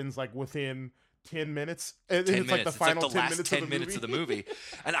happens like within 10 minutes. It's like the final 10 minutes 10 minutes of the movie.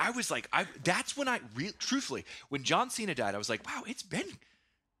 And I was like, that's when truthfully, when John Cena died, I was like, wow, it's been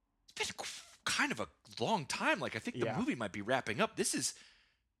kind of a long time. Like, I think the movie might be wrapping up.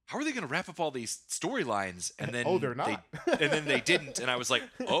 How are they going to wrap up all these storylines? And then they're not. And then they didn't. And I was like,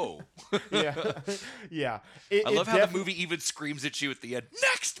 oh. Yeah. Yeah. I love how the movie even screams at you at the end,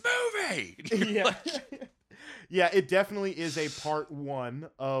 next movie! Yeah. Yeah, it definitely is a part 1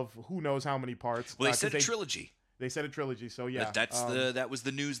 of who knows how many parts. Well, they said a trilogy. They said a trilogy, so yeah. That was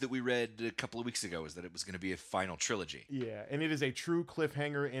the news that we read a couple of weeks ago, is that it was going to be a final trilogy. Yeah, and it is a true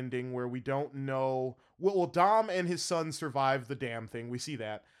cliffhanger ending where we don't know... Well, Dom and his son survived the damn thing. We see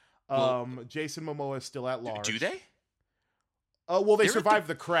that. Jason Momoa is still at large. Do they? They survived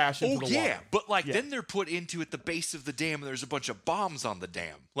the crash into the water. But then they're put into at the base of the dam, and there's a bunch of bombs on the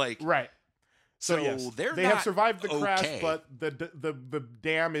dam. Like, right. So yes, they have survived the crash, but the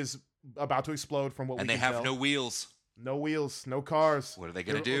dam is about to explode from what we can tell. And they have no wheels. No wheels, no cars. What are they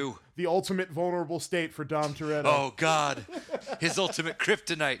going to do? The ultimate vulnerable state for Dom Toretto. Oh, God. His ultimate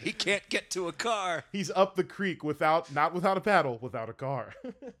kryptonite. He can't get to a car. He's up the creek not without a paddle, without a car.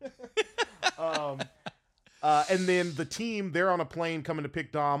 And then the team, they're on a plane coming to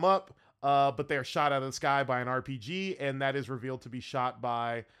pick Dom up, but they're shot out of the sky by an RPG, and that is revealed to be shot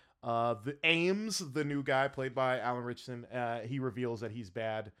by... the Ames, the new guy played by Alan Ritchson, he reveals that he's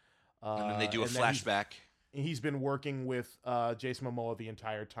bad. And then they do a flashback. He's been working with Jason Momoa the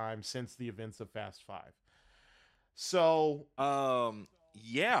entire time since the events of Fast 5. So,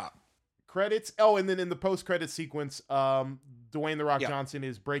 yeah. credits. Oh, and then in the post-credit sequence, Dwayne The Rock Yeah. Johnson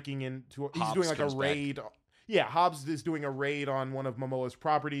is breaking into. He's Hobbs doing like a comes back. raid. Yeah, Hobbs is doing a raid on one of Momoa's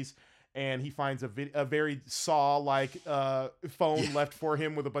properties, and he finds a very Saw-like phone left for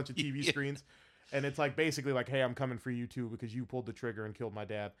him with a bunch of TV screens, and it's like basically like, hey, I'm coming for you too because you pulled the trigger and killed my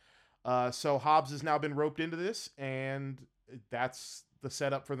dad. So Hobbs has now been roped into this, and that's the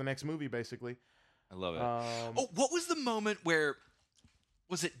setup for the next movie, basically. I love it. What was the moment where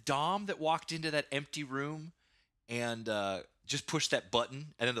was it Dom that walked into that empty room and just pushed that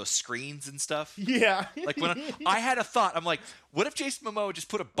button and then those screens and stuff? Yeah. Like when I had a thought, I'm like, what if Jason Momoa just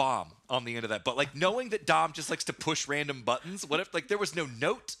put a bomb on the end of that? But like knowing that Dom just likes to push random buttons, what if like there was no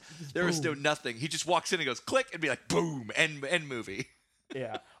note, there was no nothing? He just walks in and goes click and be like, boom, end movie.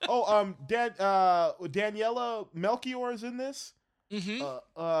 Yeah. Oh, Daniela Melchior is in this.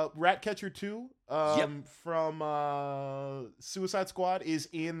 Mm-hmm. Ratcatcher 2 from Suicide Squad is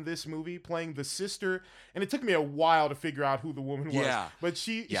in this movie playing the sister, and it took me a while to figure out who the woman was. Yeah. But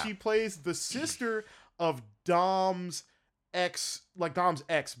she plays the sister of Dom's ex,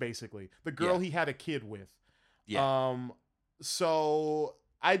 basically. The girl he had a kid with. Yeah. So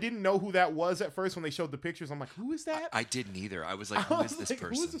I didn't know who that was at first when they showed the pictures. I'm like, who is that? I didn't either. I was like, who is this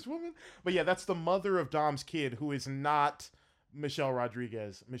person? Who is this woman? But yeah, that's the mother of Dom's kid, who is not Michelle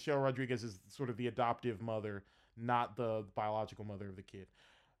Rodriguez. Michelle Rodriguez is sort of the adoptive mother, not the biological mother of the kid.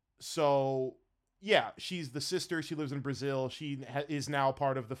 So yeah, she's the sister. She lives in Brazil. She is now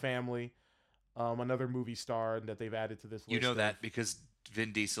part of the family. Another movie star that they've added to this list. You know that because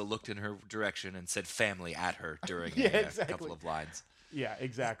Vin Diesel looked in her direction and said family at her during a couple of lines. Yeah,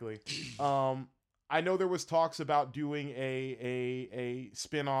 exactly. I know there was talks about doing a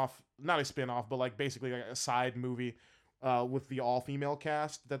spin-off, not a spin-off, but like basically like a side movie with the all-female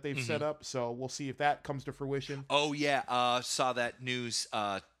cast that they've set up. So we'll see if that comes to fruition. Oh yeah, saw that news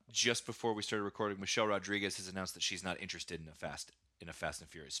just before we started recording. Michelle Rodriguez has announced that she's not interested in a Fast and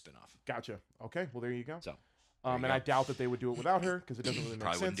Furious spin-off. Gotcha. Okay, well there you go. So, and I doubt that they would do it without her because it doesn't really make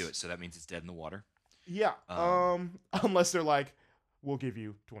Probably sense. wouldn't do it, so that means it's dead in the water. Yeah. Unless they're like, we'll give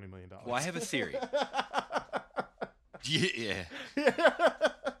you $20 million. Well, I have a theory. Yeah.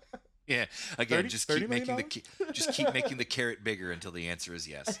 Yeah. Again, 30, just $30 keep million? making the carrot bigger until the answer is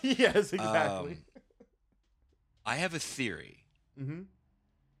yes. Yes, exactly. I have a theory. Mm-hmm.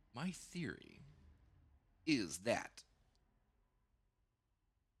 My theory is that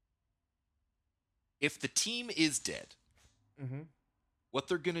if the team is dead, what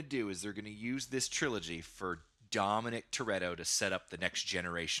they're going to do is they're going to use this trilogy for Dominic Toretto to set up the next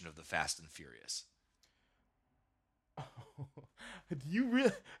generation of the Fast and Furious. Do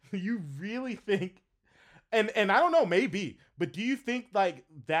you really think, and I don't know, maybe, but do you think like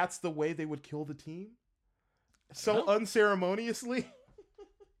that's the way they would kill the team? So unceremoniously?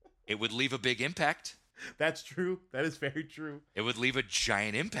 It would leave a big impact. That's true. That is very true. It would leave a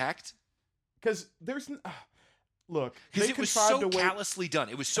giant impact. Because there's... Look, because it was so callously done.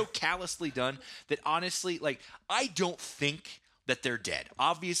 It was so callously done that honestly, like, I don't think that they're dead.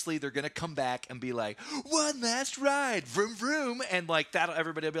 Obviously, they're gonna come back and be like, "One last ride, vroom vroom," and like that,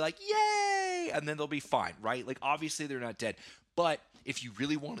 everybody will be like, "Yay!" and then they'll be fine, right? Like, obviously, they're not dead. But if you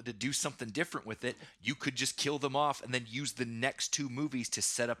really wanted to do something different with it, you could just kill them off and then use the next two movies to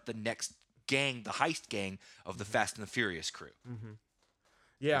set up the next gang, the heist gang of the Fast and the Furious crew. Mm-hmm.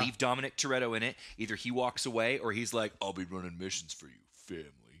 Yeah. Leave Dominic Toretto in it. Either he walks away or he's like, "I'll be running missions for you,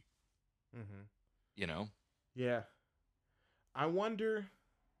 family." Mm-hmm. You know? Yeah. I wonder...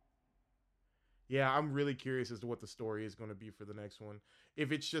 Yeah, I'm really curious as to what the story is going to be for the next one.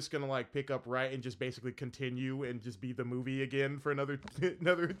 If it's just going to like pick up right and just basically continue and just be the movie again for another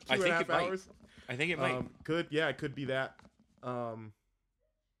 2.5 hours. I think it might. It could be that.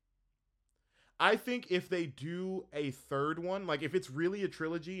 I think if they do a third one, like if it's really a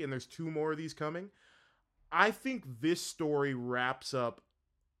trilogy and there's 2 more of these coming, I think this story wraps up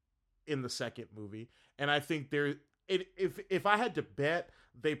in the second movie. And I think if I had to bet,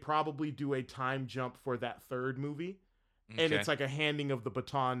 they probably do a time jump for that third movie. Okay. And it's like a handing of the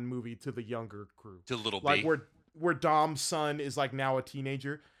baton movie to the younger crew. To Little like B. Where Dom's son is like now a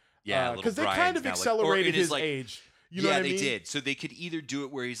teenager. Yeah, because they kind of accelerated his age. You know what I mean? They did. So they could either do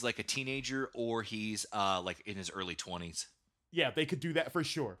it where he's like a teenager or he's like in his early 20s. Yeah, they could do that for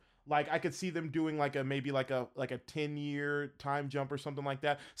sure. Like I could see them doing like a 10-year time jump or something like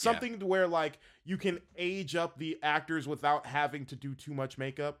that. Something to where like you can age up the actors without having to do too much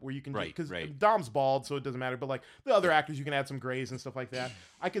makeup. Where you can because Dom's bald, so it doesn't matter. But like the other actors, you can add some grays and stuff like that.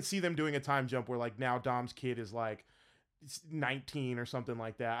 I could see them doing a time jump where like now Dom's kid is like 19 or something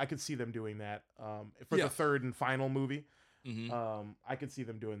like that. I could see them doing that for the third and final movie. Mm-hmm. I could see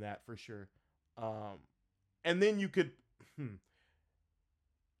them doing that for sure. And then you could.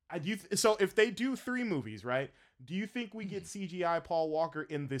 So if they do 3 movies, right? Do you think we get CGI Paul Walker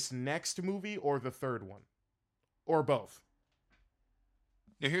in this next movie or the third one, or both?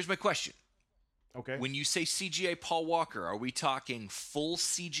 Now here's my question. Okay. When you say CGI Paul Walker, are we talking full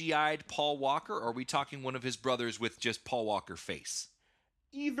CGI'd Paul Walker, or are we talking one of his brothers with just Paul Walker face?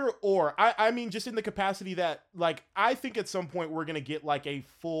 Either or. I mean, just in the capacity that, like, I think at some point we're gonna get like a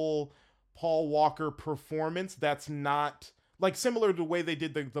full Paul Walker performance that's not like similar to the way they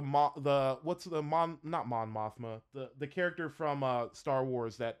did not Mon Mothma, the character from Star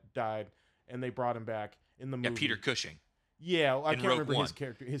Wars that died and they brought him back in the movie. Yeah, Peter Cushing. Yeah, I can't remember One.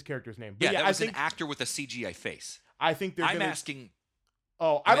 his character's name. But yeah, that was I think, an actor with a CGI face. I think they're. I'm asking.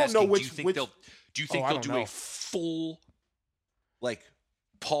 Oh, I don't know which. Do you think they'll do a full, like,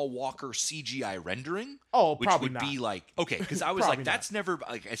 Paul Walker CGI rendering? Oh, which probably would not. be like, okay, because I was like, that's never,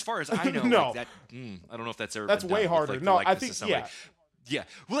 like, as far as I know, No. like that. I don't know if that's ever. That's been way done harder. with, like, No, the I likeness think of somebody. Yeah,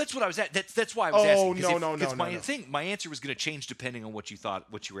 well, that's what I was at. That's why I was asking. No. My answer was going to change depending on what you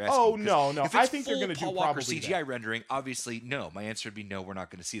were asking. Oh no. If it's I think they're going to do Paul Walker probably CGI that. rendering. Obviously, no. My answer would be no. We're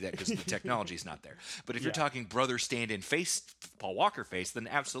not going to see that because the technology is not there. But if you're talking brother stand-in face, Paul Walker face, then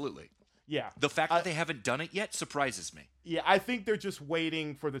absolutely. Yeah. The fact that they haven't done it yet surprises me. Yeah, I think they're just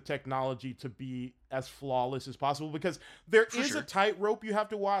waiting for the technology to be as flawless as possible because there is a tightrope you have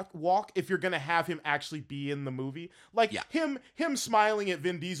to walk if you're going to have him actually be in the movie. Like him smiling at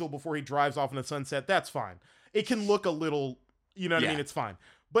Vin Diesel before he drives off in the sunset, that's fine. It can look a little, you know what I mean? It's fine.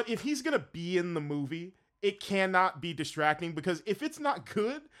 But if he's going to be in the movie, it cannot be distracting because if it's not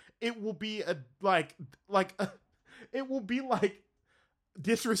good, it will be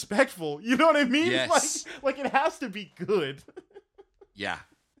disrespectful. You know what I mean? Yes. Like it has to be good. Yeah.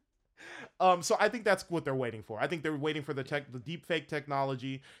 So I think that's what they're waiting for. I think they're waiting for the deep fake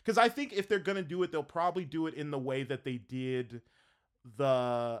technology because I think if they're gonna do it, they'll probably do it in the way that they did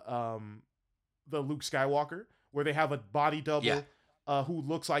the Luke Skywalker, where they have a body double who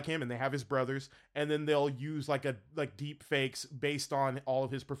looks like him, and they have his brothers, and then they'll use like deep fakes based on all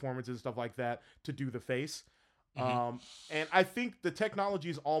of his performances and stuff like that to do the face. And I think the technology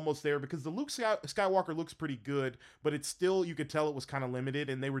is almost there because the Luke Skywalker looks pretty good, but it's still, you could tell it was kind of limited,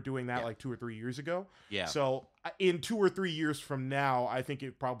 and they were doing that like 2 or 3 years ago. Yeah. So in 2 or 3 years from now, I think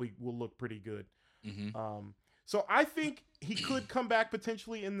it probably will look pretty good. So I think he could come back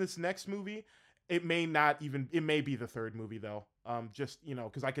potentially in this next movie. It may be the third movie though. Just, you know,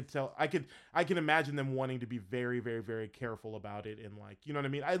 because I can imagine them wanting to be very, very, very careful about it, and like, you know what I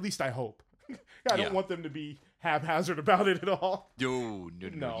mean? At least I hope. I don't want them to be haphazard about it at all. No.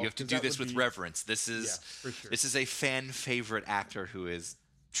 You have to do this with reverence. This is a fan favorite actor who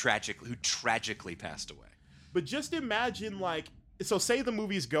tragically passed away. But just imagine, like, so say the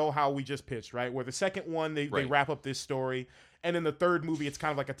movies go how we just pitched, right? Where the second one they wrap up this story, and in the third movie it's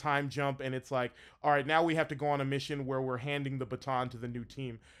kind of like a time jump, and it's like, all right, now we have to go on a mission where we're handing the baton to the new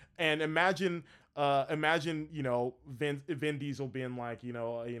team. And imagine, you know, Vin Diesel being like, you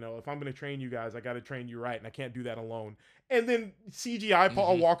know, if I'm going to train you guys, I got to train you right, and I can't do that alone. And then CGI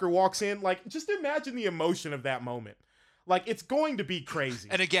Paul Walker walks in. Like, just imagine the emotion of that moment. Like, it's going to be crazy.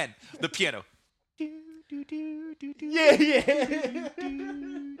 And again, the piano. Yeah.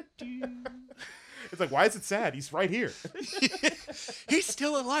 It's like, why is it sad? He's right here. He's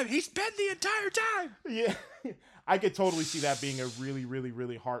still alive. He's been the entire time. Yeah. I could totally see that being a really, really,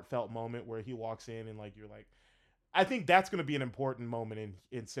 really heartfelt moment where he walks in and like, you're like, I think that's going to be an important moment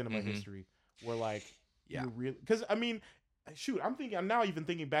in cinema history where like, you really, because I mean, shoot, I'm now even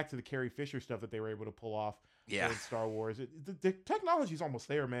thinking back to the Carrie Fisher stuff that they were able to pull off in Star Wars. The technology's almost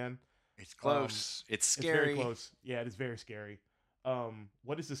there, man. It's close. It's scary. It's very close. Yeah, it is very scary.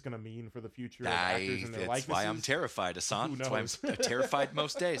 What is this going to mean for the future of actors and their likenesses? That's why I'm terrified, Ahsohn. That's why I'm terrified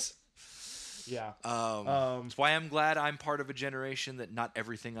most days. Yeah. That's why I'm glad I'm part of a generation that not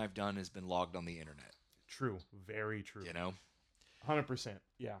everything I've done has been logged on the internet. True. Very true. You know? 100%.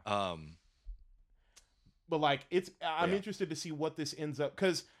 Yeah. But like, I'm interested to see what this ends up,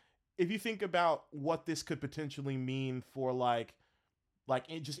 because if you think about what this could potentially mean for like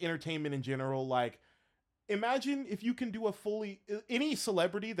just entertainment in general, like, imagine if you can do any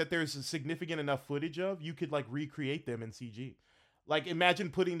celebrity that there's a significant enough footage of, you could like recreate them in CG. Like,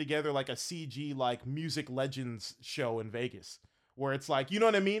 imagine putting together like a CG like music legends show in Vegas, where it's like, you know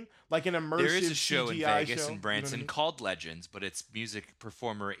what I mean? Like an immersive There is a show CGI in Vegas in Branson, you know what I mean? Called Legends, but it's music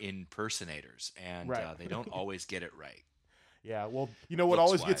performer impersonators, and they don't always get it right. Yeah, well, you know what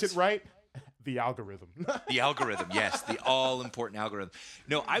always gets it right? The algorithm. The algorithm, yes, the all-important algorithm.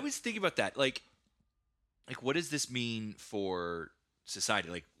 No, I was thinking about that. Like, like, what does this mean for society?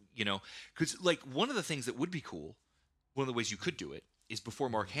 Like, because like one of the things that would be cool, one of the ways you could do it is before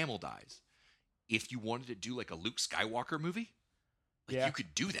Mark Hamill dies. If you wanted to do like a Luke Skywalker movie, like you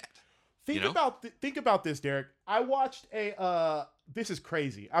could do that. Think about this, Derek. I watched a this is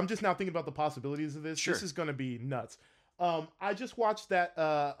crazy. I'm just now thinking about the possibilities of this. Sure. This is going to be nuts. I just watched that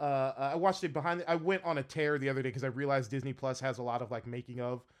I watched it I went on a tear the other day because I realized Disney Plus has a lot of like making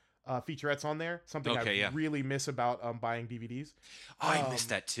of featurettes on there. Something I really miss about buying DVDs. Oh, I missed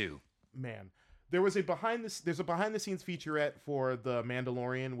that too. Man. There's a behind the scenes featurette for The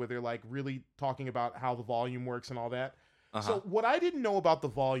Mandalorian where they're like really talking about how the volume works and all that. Uh-huh. So what I didn't know about the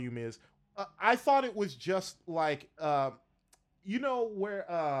volume is I thought it was just like where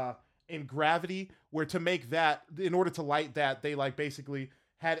in Gravity, where to make that, in order to light that, they like basically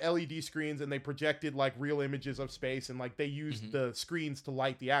had LED screens and they projected like real images of space and like they used the screens to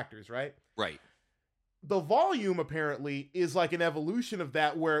light the actors, right? Right. The volume apparently is like an evolution of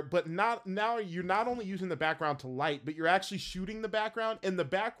that but now you're not only using the background to light, but you're actually shooting the background, and the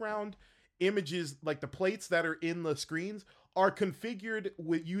background images, like the plates that are in the screens, are configured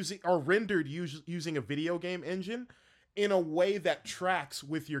rendered using a video game engine in a way that tracks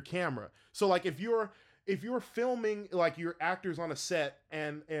with your camera. So like if you're filming like your actors on a set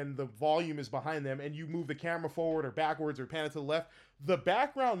and the volume is behind them and you move the camera forward or backwards or pan it to the left, the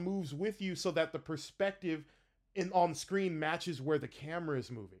background moves with you so that the perspective on screen matches where the camera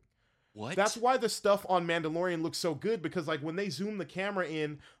is moving. What? That's why the stuff on Mandalorian looks so good, because like when they zoom the camera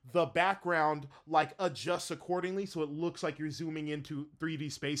in, the background like adjusts accordingly so it looks like you're zooming into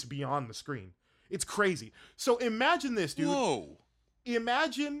 3D space beyond the screen. It's crazy. So imagine this, dude. Whoa.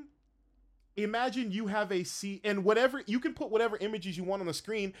 Imagine you have a scene, and whatever you can put whatever images you want on the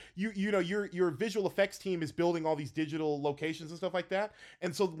screen. Your visual effects team is building all these digital locations and stuff like that.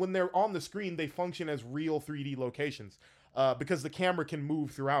 And so when they're on the screen, they function as real 3D locations. Because the camera can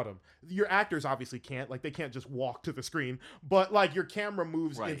move throughout them. Your actors obviously can't, like they can't just walk to the screen, but like your camera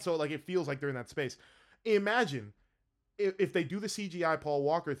moves, right. And so like it feels like they're in that space. Imagine if they do the CGI Paul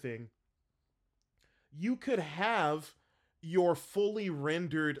Walker thing, you could have your fully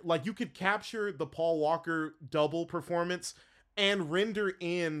rendered, like you could capture the Paul Walker double performance and render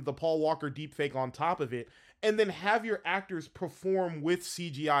in the Paul Walker deepfake on top of it, and then have your actors perform with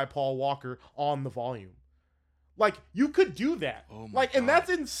CGI Paul Walker on the volume. Like, you could do that. Oh my God. And that's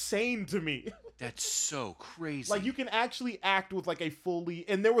insane to me. That's so crazy. Like, you can actually act with, like, a fully...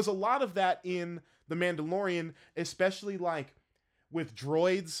 And there was a lot of that in The Mandalorian, especially, like, with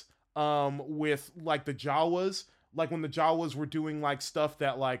droids, with, like, the Jawas. Like, when the Jawas were doing, like, stuff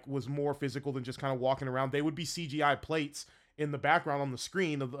that, like, was more physical than just kind of walking around, they would be CGI plates in the background on the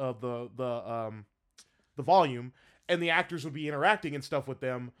screen of the volume, and the actors would be interacting and stuff with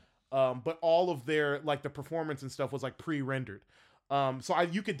them. But all of their, like, the performance and stuff was like pre-rendered. So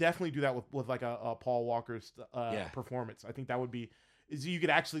you could definitely do that with like a Paul Walker's performance. I think that would be, is you could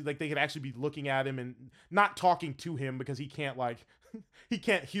actually, like, they could actually be looking at him and not talking to him because he can't, like, he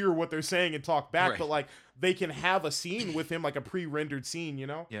can't hear what they're saying and talk back, right. But like they can have a scene with him, like a pre-rendered scene, you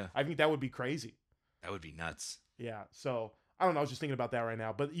know? Yeah. I think that would be crazy. That would be nuts. Yeah. So I don't know. I was just thinking about that right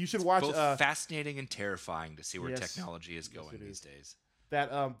now, but you should watch. Both fascinating and terrifying to see where technology is going these days.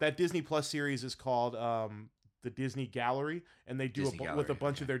 That Disney Plus series is called the Disney Gallery, and they do with a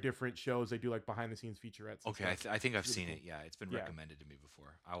bunch of their different shows. They do like behind the scenes featurettes. Okay, I think I've seen it. Yeah, it's been recommended to me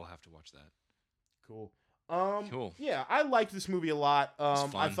before. I will have to watch that. Cool. Cool. Yeah, I liked this movie a lot.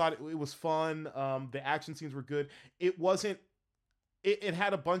 I thought it was fun. The action scenes were good. It wasn't. It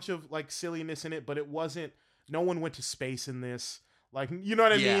had a bunch of like silliness in it, but it wasn't. No one went to space in this. Like, you know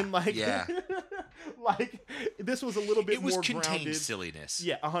what I mean? Like, yeah. Like, this was a little bit more grounded. It was contained silliness.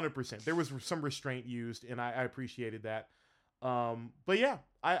 Yeah, 100%. There was some restraint used, and I appreciated that. But yeah,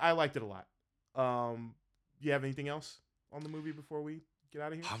 I liked it a lot. You have anything else on the movie before we get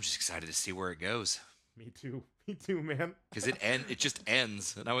out of here? I'm just excited to see where it goes. Me too, man. Because it just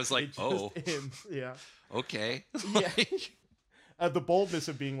ends, and I was like, it ends. Yeah. Okay. Yeah. The boldness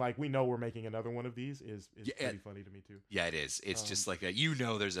of being like, we know we're making another one of these is pretty funny to me too. Yeah, it is. It's just like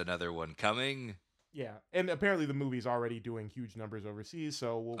there's another one coming. Yeah, and apparently the movie's already doing huge numbers overseas,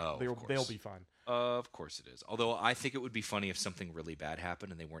 so they'll be fine. Of course it is. Although I think it would be funny if something really bad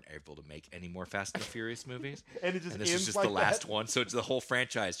happened and they weren't able to make any more Fast and the Furious movies. And this is just like the last one, so it's the whole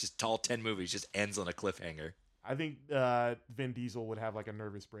franchise, just all 10 movies, just ends on a cliffhanger. I think Vin Diesel would have like a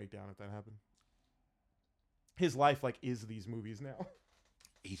nervous breakdown if that happened. His life like is these movies now.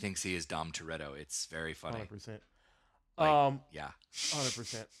 He thinks he is Dom Toretto. It's very funny. 100%. Yeah.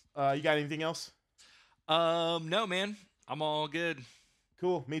 100%. You got anything else? No, man. I'm all good.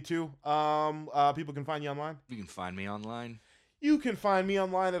 Cool. Me too. People can find you online. You can find me online. You can find me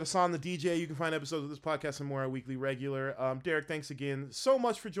online at Ahsohn the DJ. You can find episodes of this podcast and more at Weekly Regular. Derek, thanks again so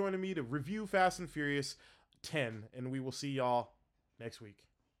much for joining me to review Fast and Furious 10, and we will see y'all next week.